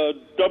that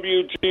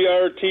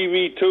WGR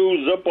TV2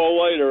 Zippo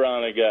lighter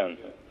on again.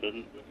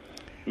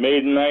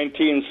 Made in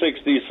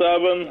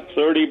 1967,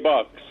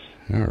 $30.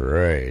 All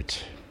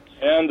right.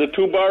 And the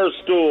 2 bar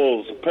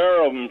stools, a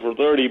pair of them for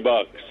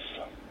 $30.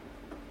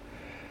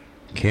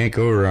 Can't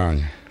go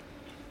wrong.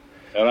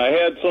 And I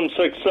had some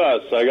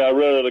success. I got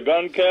rid of the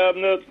gun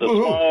cabinet, the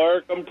small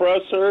air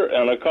compressor,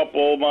 and a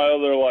couple of my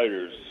other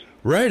lighters.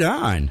 Right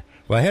on.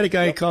 Well, I had a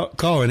guy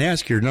call and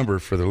ask your number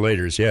for the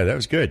lighters. Yeah, that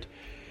was good.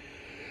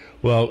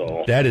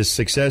 Well, that is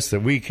success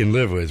that we can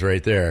live with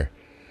right there.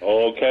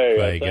 Okay.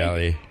 By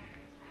golly.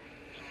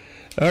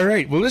 All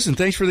right. Well, listen,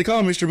 thanks for the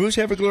call, Mr. Moose.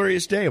 Have a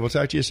glorious day. We'll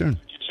talk to you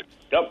soon.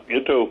 Yep,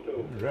 you too.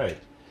 All right.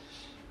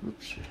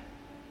 Oops.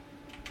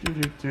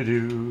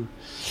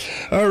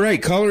 All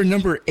right, caller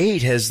number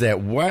 8 has that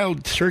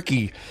Wild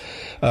Turkey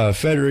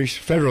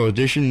Federal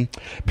Edition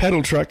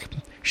pedal truck,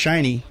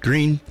 shiny,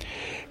 green,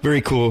 very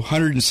cool,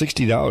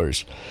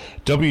 $160.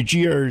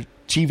 WGR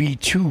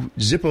TV2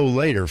 Zippo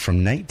lighter from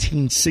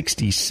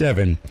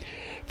 1967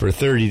 for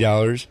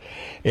 $30,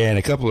 and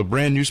a couple of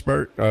brand new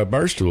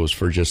bar stools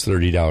for just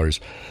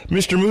 $30.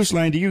 Mr. Moose,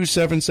 line to you,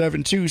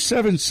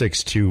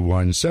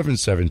 772-7621,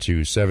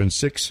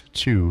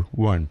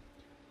 772-7621.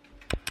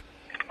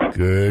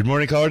 Good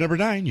morning, caller number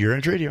 9. You're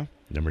on Tradio.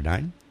 Number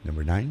 9.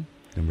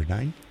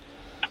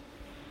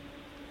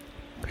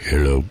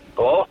 Hello.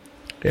 Hello?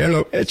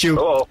 Hello, it's you.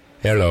 Hello.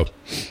 Hello.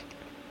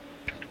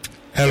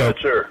 Yes,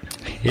 sir.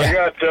 Yeah. I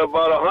got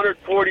about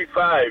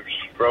 145s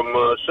from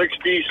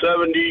 60s,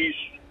 70s,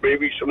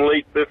 maybe some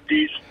late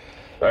 50s.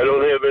 I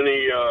don't have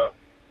any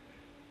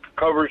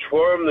covers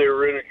for them. They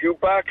were in a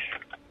jukebox.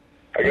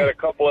 I got a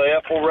couple of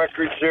Apple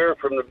records there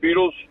from the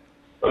Beatles.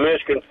 I'm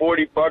asking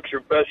 $40 or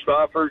best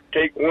offer.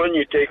 Take one,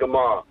 you take them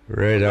all.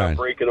 Right on. Not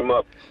breaking them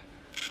up.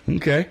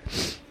 Okay.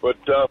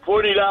 But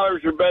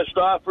 $40 or best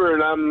offer,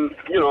 and I'm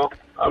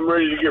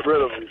ready to get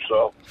rid of them.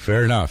 So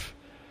fair enough.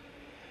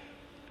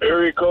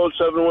 Area code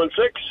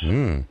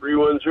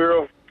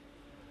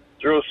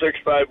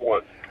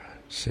 716-310-0651.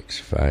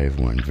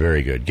 651.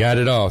 Very good. Got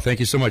it all. Thank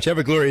you so much. Have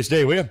a glorious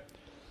day, will you?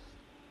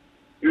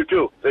 You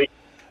too. Thank you.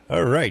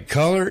 All right.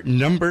 Caller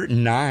number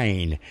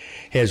 9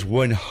 has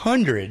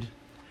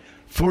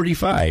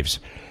 145s.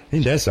 I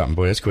think that's something,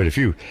 boy. That's quite a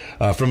few.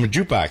 From a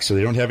jukebox, so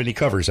they don't have any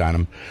covers on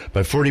them.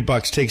 But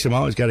 $40 takes them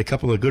all. He's got a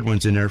couple of good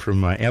ones in there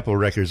from Apple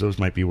Records. Those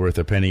might be worth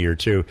a penny or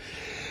two.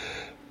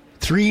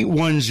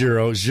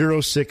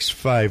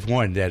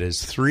 310-0651. That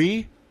is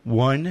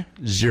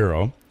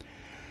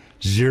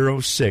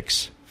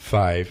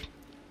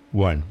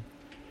 310-0651.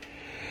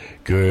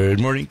 Good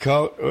morning,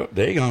 call. Oh,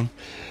 there you go.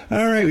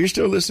 All right, you're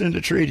still listening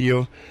to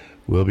Tradio.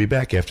 We'll be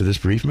back after this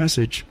brief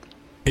message.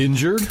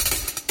 Injured?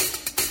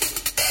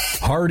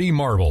 Hardy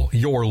Marble,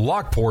 your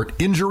Lockport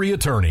injury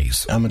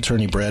attorneys. I'm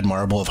attorney Brad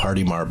Marble of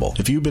Hardy Marble.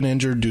 If you've been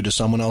injured due to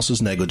someone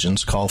else's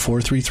negligence, call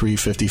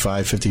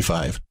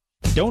 433-5555.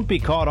 Don't be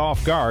caught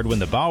off guard when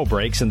the bow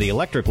breaks and the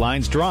electric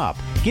lines drop.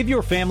 Give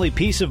your family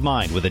peace of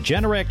mind with a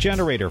Generac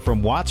generator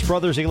from Watts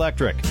Brothers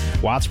Electric.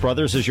 Watts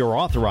Brothers is your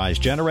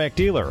authorized Generac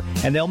dealer,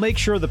 and they'll make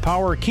sure the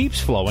power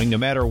keeps flowing no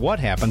matter what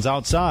happens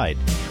outside.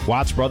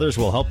 Watts Brothers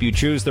will help you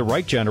choose the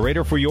right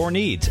generator for your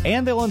needs,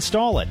 and they'll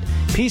install it.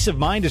 Peace of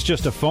mind is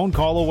just a phone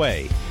call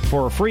away.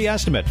 For a free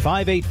estimate,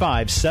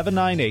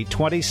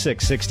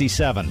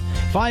 585-798-2667.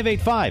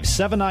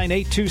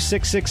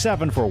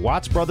 585-798-2667 for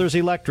Watts Brothers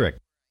Electric.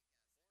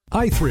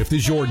 iThrift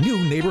is your new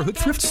neighborhood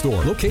thrift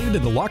store located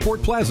in the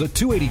Lockport Plaza,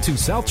 282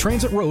 South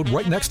Transit Road,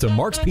 right next to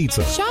Mark's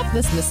Pizza. Shop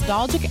this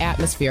nostalgic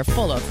atmosphere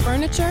full of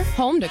furniture,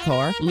 home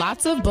decor,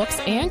 lots of books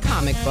and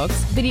comic books,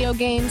 video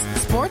games,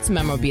 sports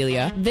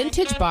memorabilia,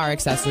 vintage bar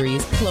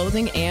accessories,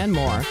 clothing, and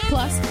more.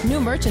 Plus,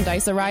 new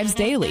merchandise arrives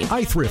daily.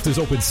 iThrift is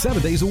open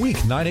 7 days a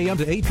week, 9 a.m.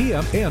 to 8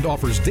 p.m., and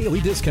offers daily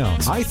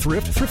discounts.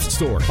 iThrift Thrift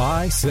Store.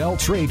 Buy, sell,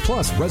 trade,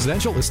 plus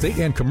residential, estate,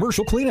 and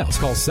commercial cleanouts.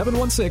 Call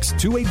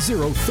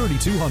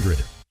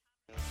 716-280-3200.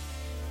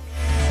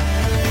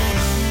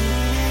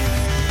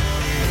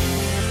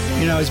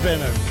 You know, it's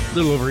been a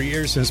little over a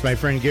year since my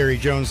friend Gary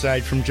Jones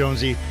died from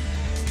Jonesy,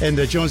 and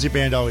the Jonesy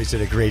Band always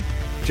did a great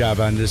job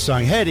on this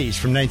song. Headies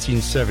from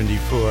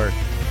 1974.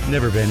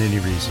 Never been any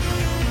reason.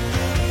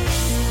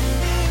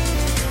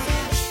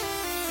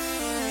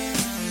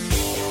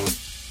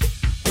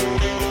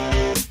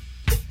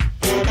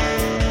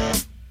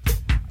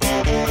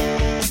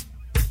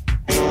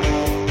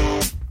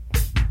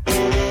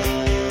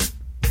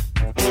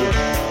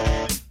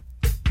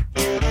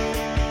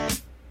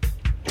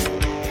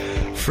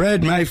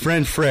 Fred, my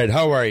friend Fred,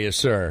 how are you,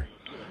 sir?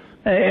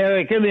 Hey,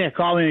 Eric, give me a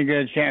call when you get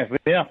a chance, will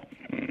you?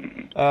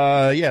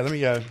 Yeah, let me,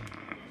 You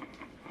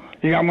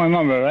got my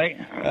number, right?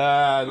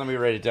 Let me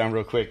write it down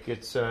real quick.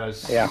 It's,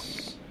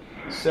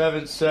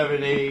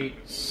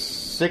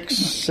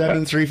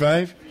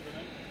 778-6735?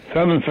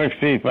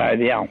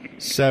 7635, yeah.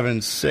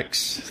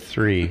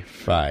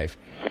 7635.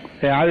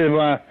 Yeah, I just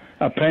want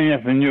a penny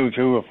from you,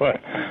 too, for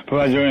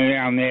doing anything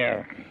on the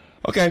air.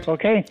 Okay.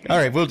 Okay? All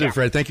right, we'll do,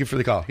 Fred. Thank you for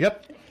the call.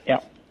 Yep.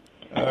 Yep.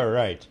 All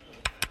right.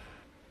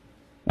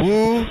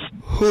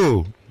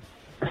 Woo-hoo.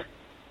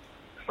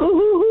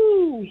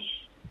 Ooh,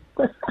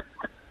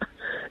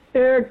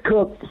 Eric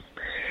Cook.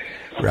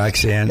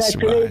 Roxanne Got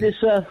today this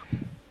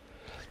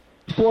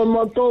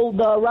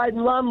 4-month-old riding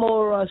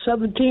lawnmower,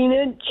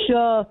 17-inch.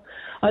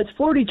 It's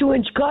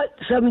 42-inch cut,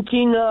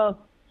 17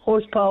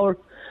 horsepower.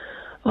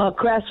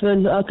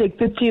 Craftsman. I'll take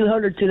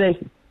 $1,500 today.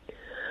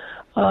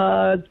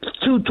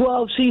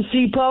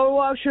 212cc power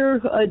washer.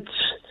 It's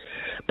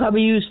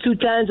probably used 2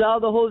 times. All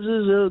the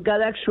hoses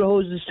got extra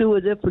hoses too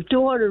with it for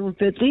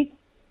 $250.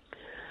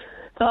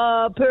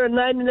 Pair of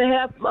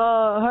 9.5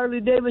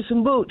 Harley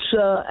Davidson boots,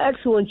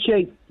 excellent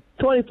shape.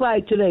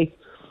 $25 today.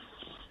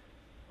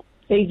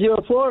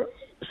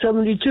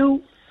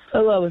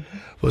 804-7211.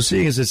 Well,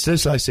 seeing as it's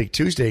Dyslexic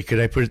Tuesday, could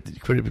I put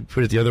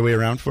it the other way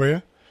around for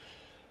you?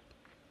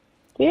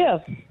 Yeah.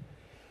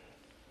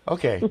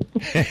 Okay.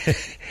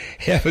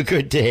 Have a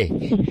good day.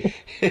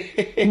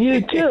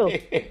 You too.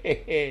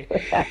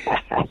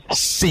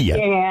 See ya.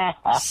 Yeah.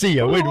 See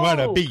ya. Wouldn't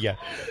want to be ya.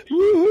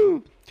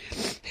 Woohoo.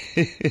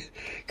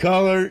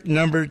 Caller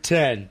number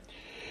 10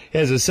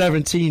 has a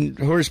 17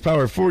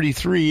 horsepower,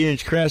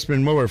 43-inch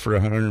Craftsman mower for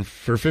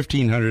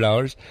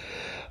 $1,500.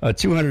 A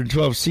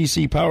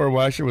 212cc power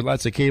washer with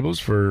lots of cables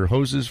for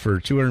hoses for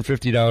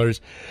 $250,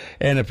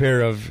 and a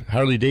pair of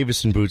Harley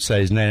Davidson boots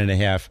size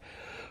 9.5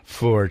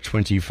 for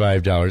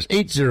 $25.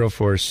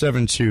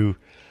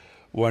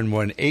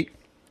 804-72118.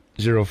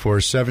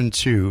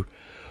 804-72101.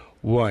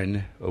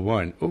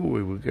 Oh,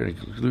 we're going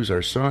to lose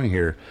our song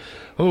here.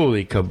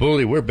 Holy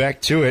kabooly, we're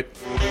back to it.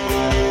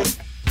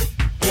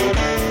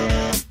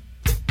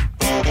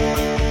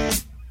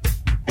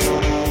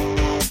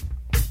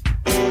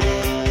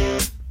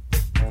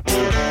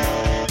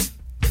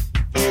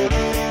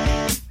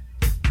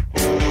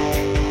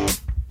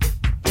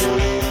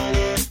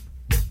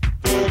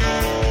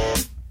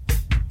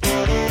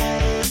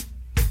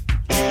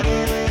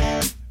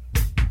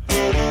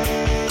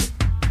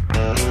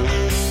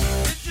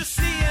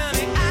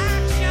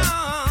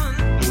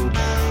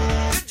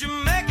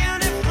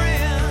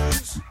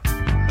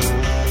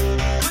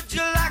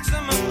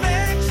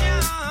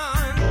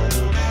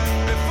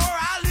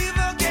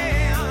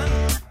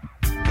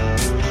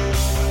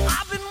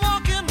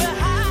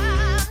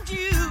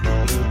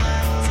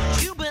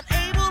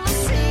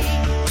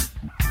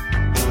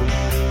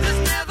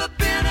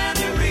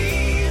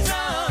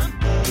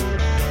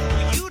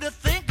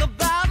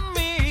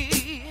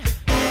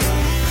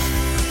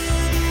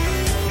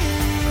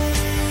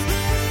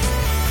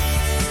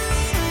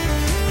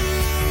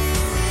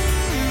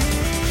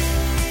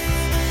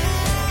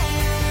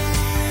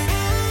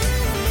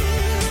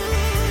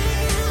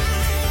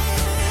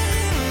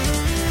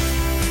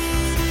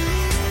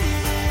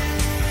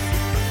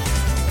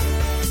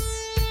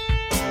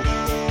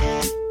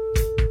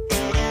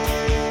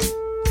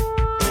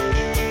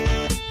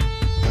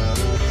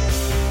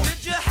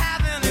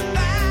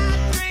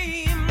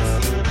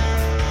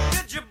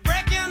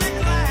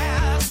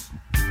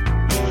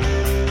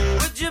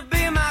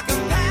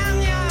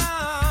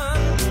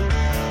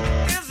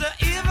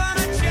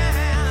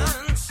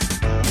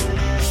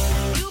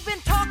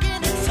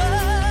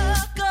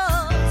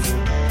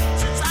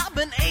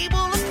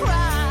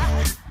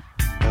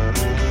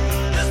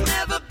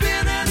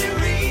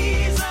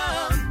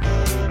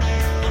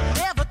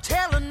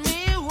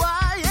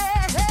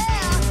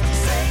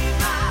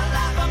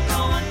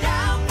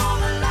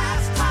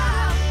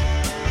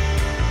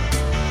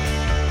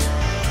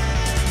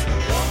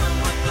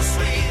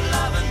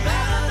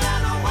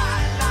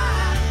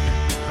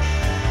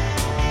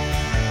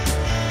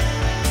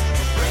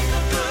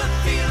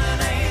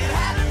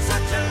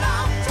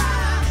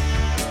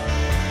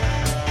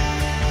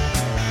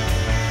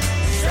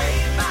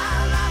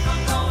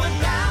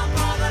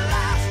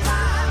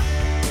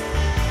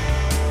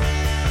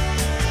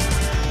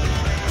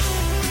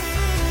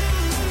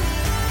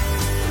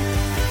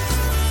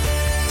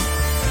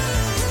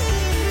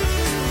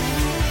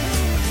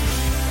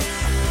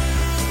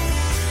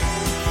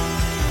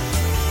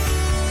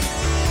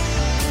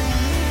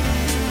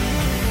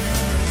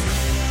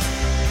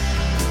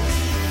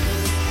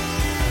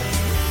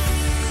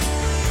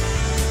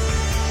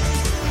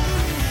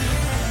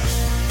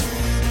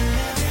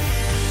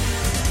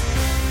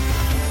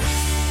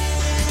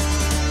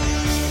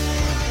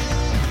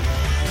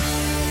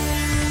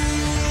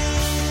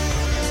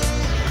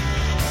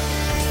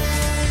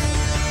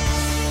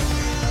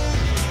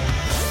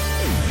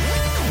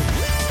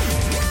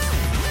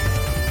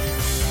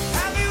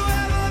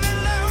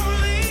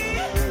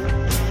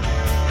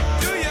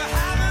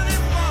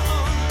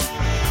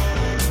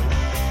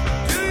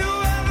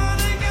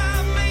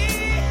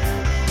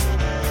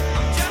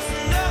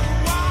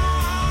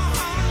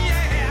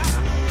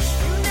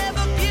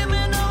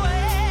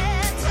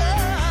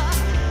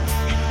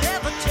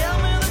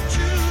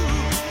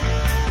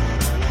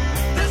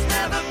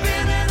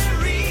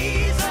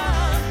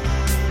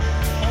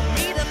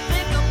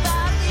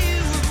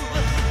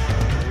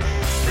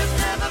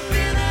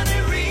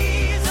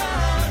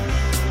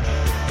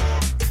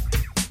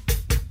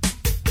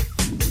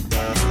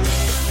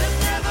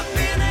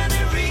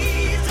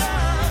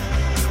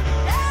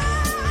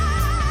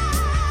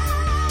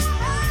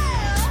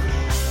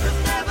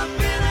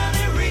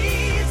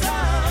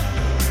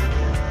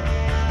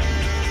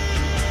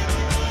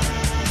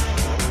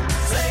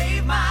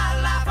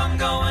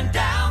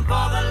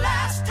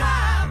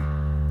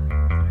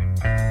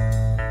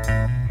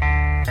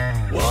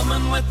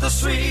 the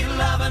sweet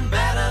loving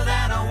better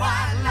than a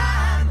white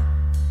line.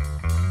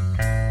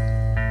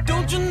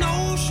 Don't you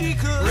know she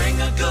could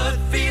bring a good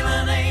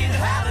feeling, ain't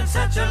had in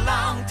such a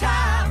long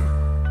time.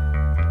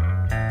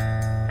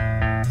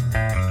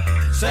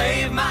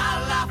 Save my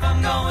life,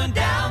 I'm going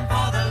down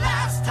for the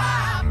last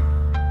time.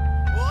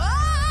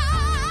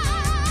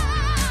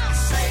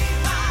 Save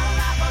my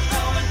life, I'm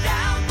going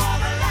down for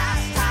the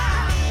last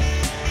time.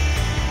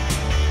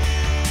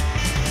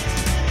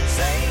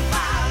 Save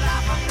my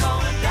life, I'm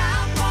going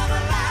down for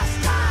the last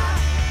time.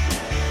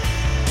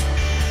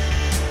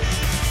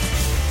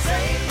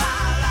 Save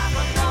my life,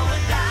 I'm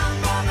going down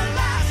for the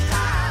last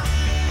time.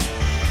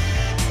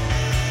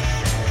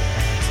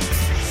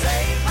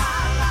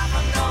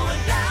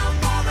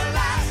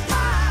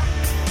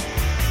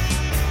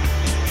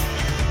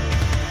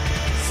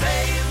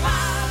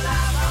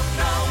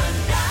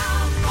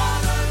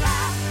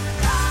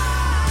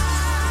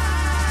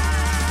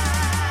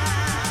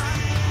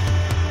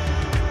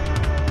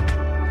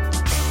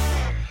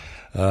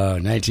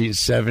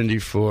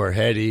 1974,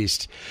 Head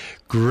East.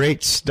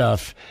 Great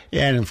stuff.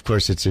 And, of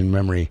course, it's in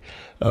memory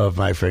of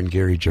my friend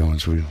Gary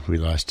Jones. We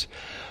lost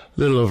a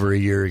little over a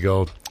year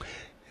ago.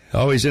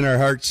 Always in our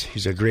hearts.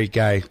 He's a great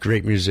guy,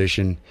 great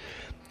musician.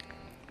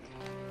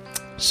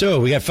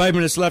 So, we got 5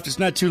 minutes left. It's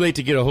not too late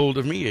to get a hold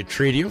of me at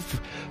Tradio,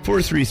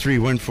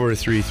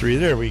 433-1433.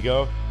 There we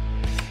go.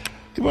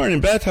 Good morning,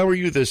 Beth. How are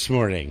you this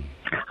morning?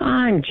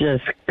 I'm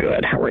just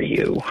good. How are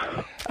you?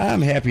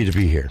 I'm happy to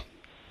be here.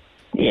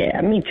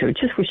 Yeah, me too.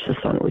 Just wish the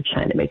sun would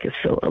shine to make us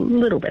feel a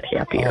little bit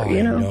happier,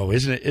 you know? No,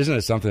 isn't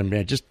it something,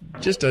 man? Just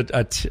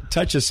a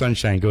touch of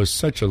sunshine goes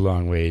such a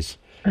long ways.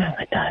 Oh,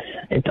 it does.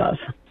 It does.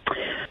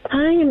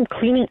 I am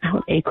cleaning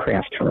out a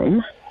craft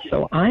room,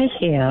 so I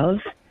have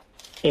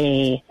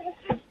a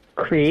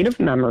Creative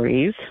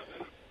Memories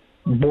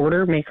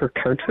border maker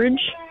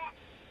cartridge.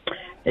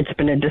 It's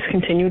been a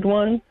discontinued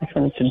one. I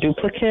found it's a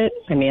duplicate.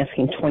 I'm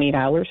asking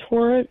 $20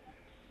 for it.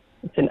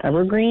 It's an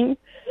evergreen.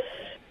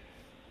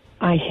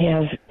 I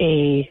have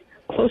a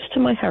close to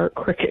my heart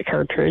Cricut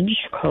cartridge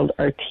called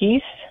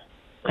Artiste.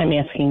 I'm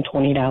asking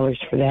 $20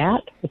 for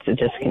that. It's a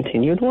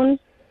discontinued one.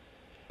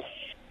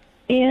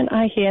 And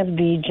I have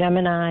the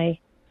Gemini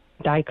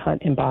die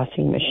cut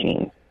embossing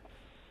machine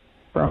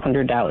for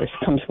 $100. It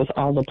comes with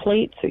all the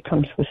plates. It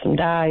comes with some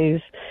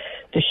dies,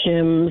 the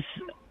shims,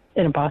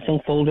 an embossing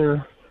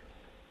folder.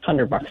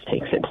 $100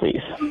 takes it,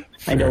 please.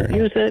 I don't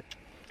use it.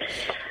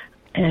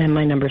 And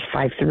my number is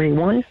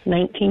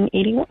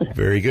 531-1981.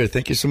 Very good.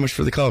 Thank you so much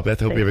for the call, Beth.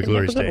 Hope you have a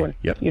glorious day.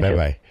 Yep.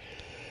 Bye-bye.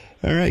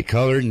 All right.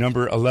 Caller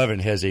number 11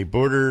 has a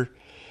border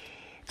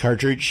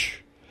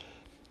cartridge,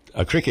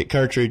 a Cricut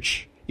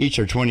cartridge. Each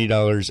are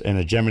 $20, and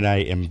a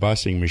Gemini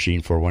embossing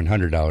machine for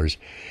 $100.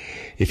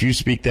 If you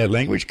speak that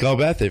language, call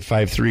Beth at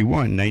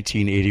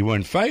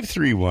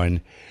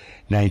 531-1981.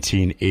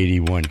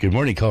 531-1981. Good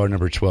morning, caller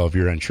number 12.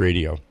 You're on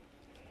Tradio.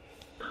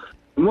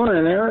 Good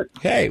morning, Eric.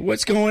 Hey,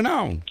 what's going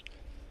on?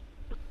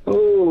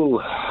 Oh,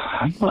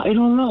 I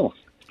don't know.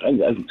 I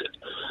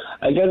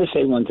got to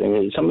say one thing.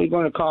 Is somebody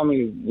going to call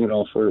me,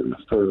 for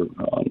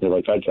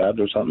like a job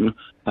or something?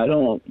 I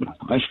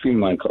screen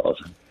my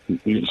calls.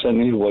 You send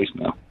me a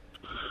voicemail.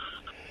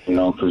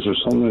 Because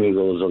there's so many of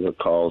those other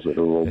calls that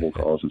are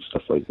robocalls and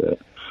stuff like that.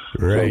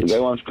 Right. So if the guy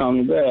wants to call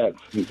me back,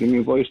 give me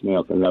a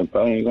voicemail, because I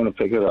probably ain't going to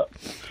pick it up.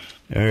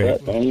 All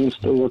right. But I'm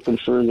still looking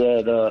for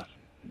that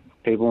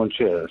table and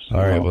chairs.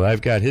 All right. Well,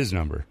 I've got his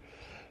number.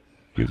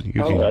 You can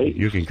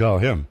call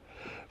him.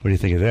 What do you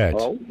think of that?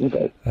 Oh,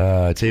 okay.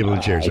 Table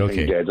and chairs.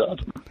 Okay. That's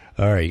awesome.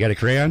 All right. You got a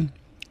crayon?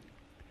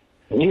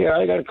 Yeah,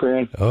 I got a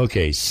crayon.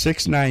 Okay.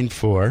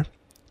 694.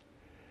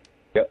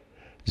 Yep.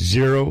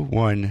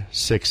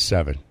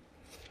 0167.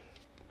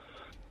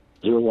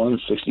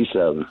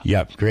 0167.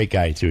 Yep. Great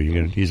guy, too.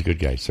 He's a good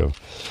guy, so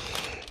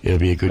it'll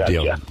be a good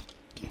deal. All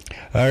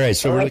right.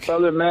 So we're looking.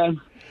 Other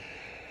man.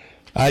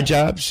 Odd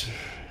jobs.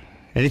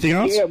 Anything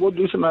else? Yeah, we'll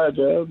do some odd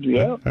jobs.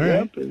 Yeah. All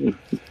right. And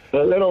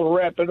that'll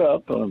wrap it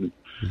up. I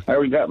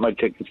already got my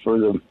tickets for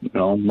the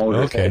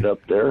motorhead up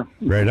there.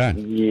 Right on.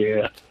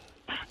 Yeah.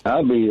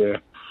 I'll be there.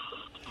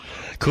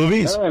 Cool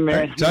beans. All right, man.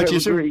 All right, talk to you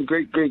soon.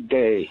 Great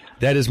day.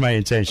 That is my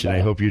intention. I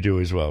hope you do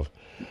as well.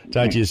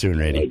 Talk to you soon,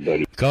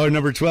 Randy. Caller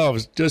number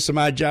 12 does some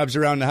odd jobs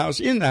around the house,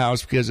 in the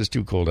house, because it's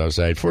too cold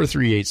outside.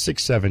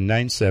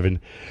 438-6797.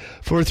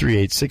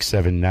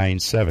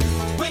 438-6797.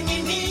 When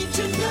you need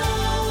to know.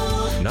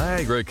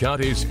 Niagara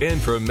County's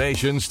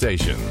information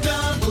station.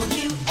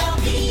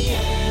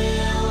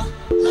 WLVL.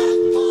 Black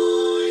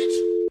Point.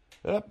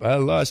 Oh, I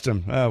lost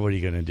him. Oh, what are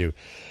you going to do?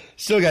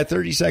 Still got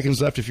 30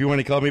 seconds left if you want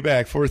to call me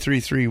back.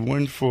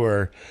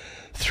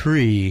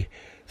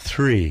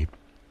 433-1433.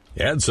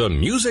 Add some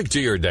music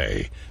to your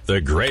day. The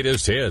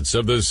greatest hits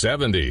of the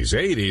 70s,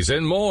 80s,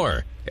 and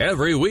more.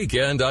 Every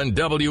weekend on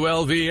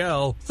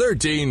WLVL,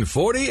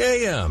 1340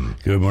 AM.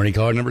 Good morning,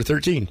 caller number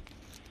 13.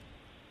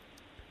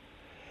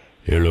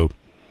 Hello.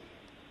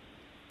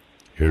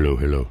 There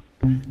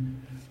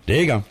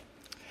you go.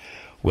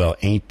 Well,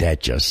 ain't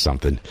that just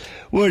something?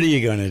 What are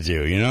you going to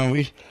do?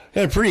 We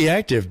had a pretty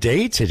active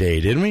day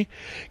today, didn't we?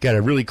 Got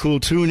a really cool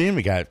tune in.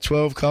 We got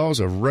 12 calls,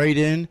 a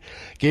write-in.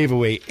 Gave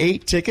away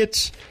 8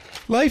 tickets.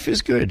 Life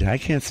is good. I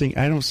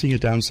don't see a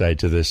downside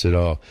to this at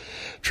all.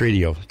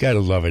 Tradio, gotta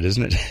love it,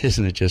 isn't it?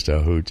 Isn't it just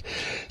a hoot?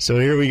 So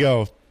here we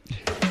go.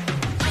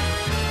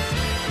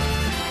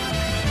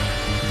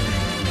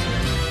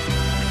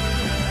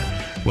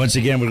 Once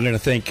again, we're going to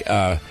thank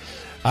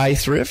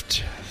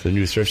iThrift, the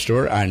new thrift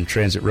store on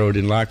Transit Road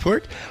in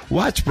Lockport,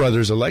 Watts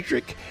Brothers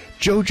Electric,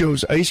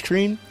 JoJo's Ice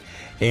Cream,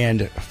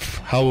 and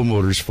Howell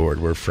Motors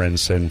Ford, where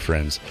friends send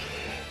friends.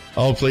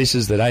 All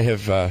places that I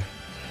have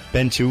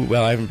been to.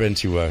 Well, I haven't been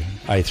to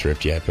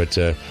iThrift yet, but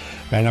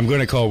and I'm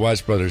going to call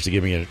Watts Brothers to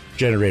give me a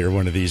generator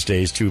one of these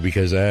days, too,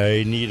 because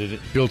I need a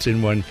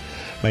built-in one.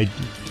 My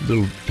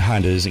little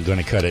Honda isn't going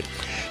to cut it.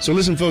 So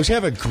listen, folks,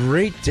 have a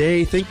great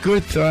day. Think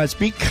good thoughts.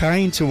 Be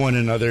kind to one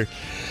another.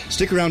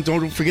 Stick around.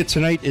 Don't forget,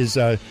 tonight is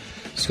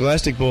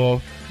Scholastic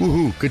Ball.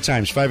 Woohoo. Good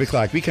times. 5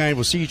 o'clock. Be kind.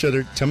 We'll see each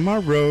other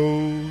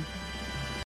tomorrow.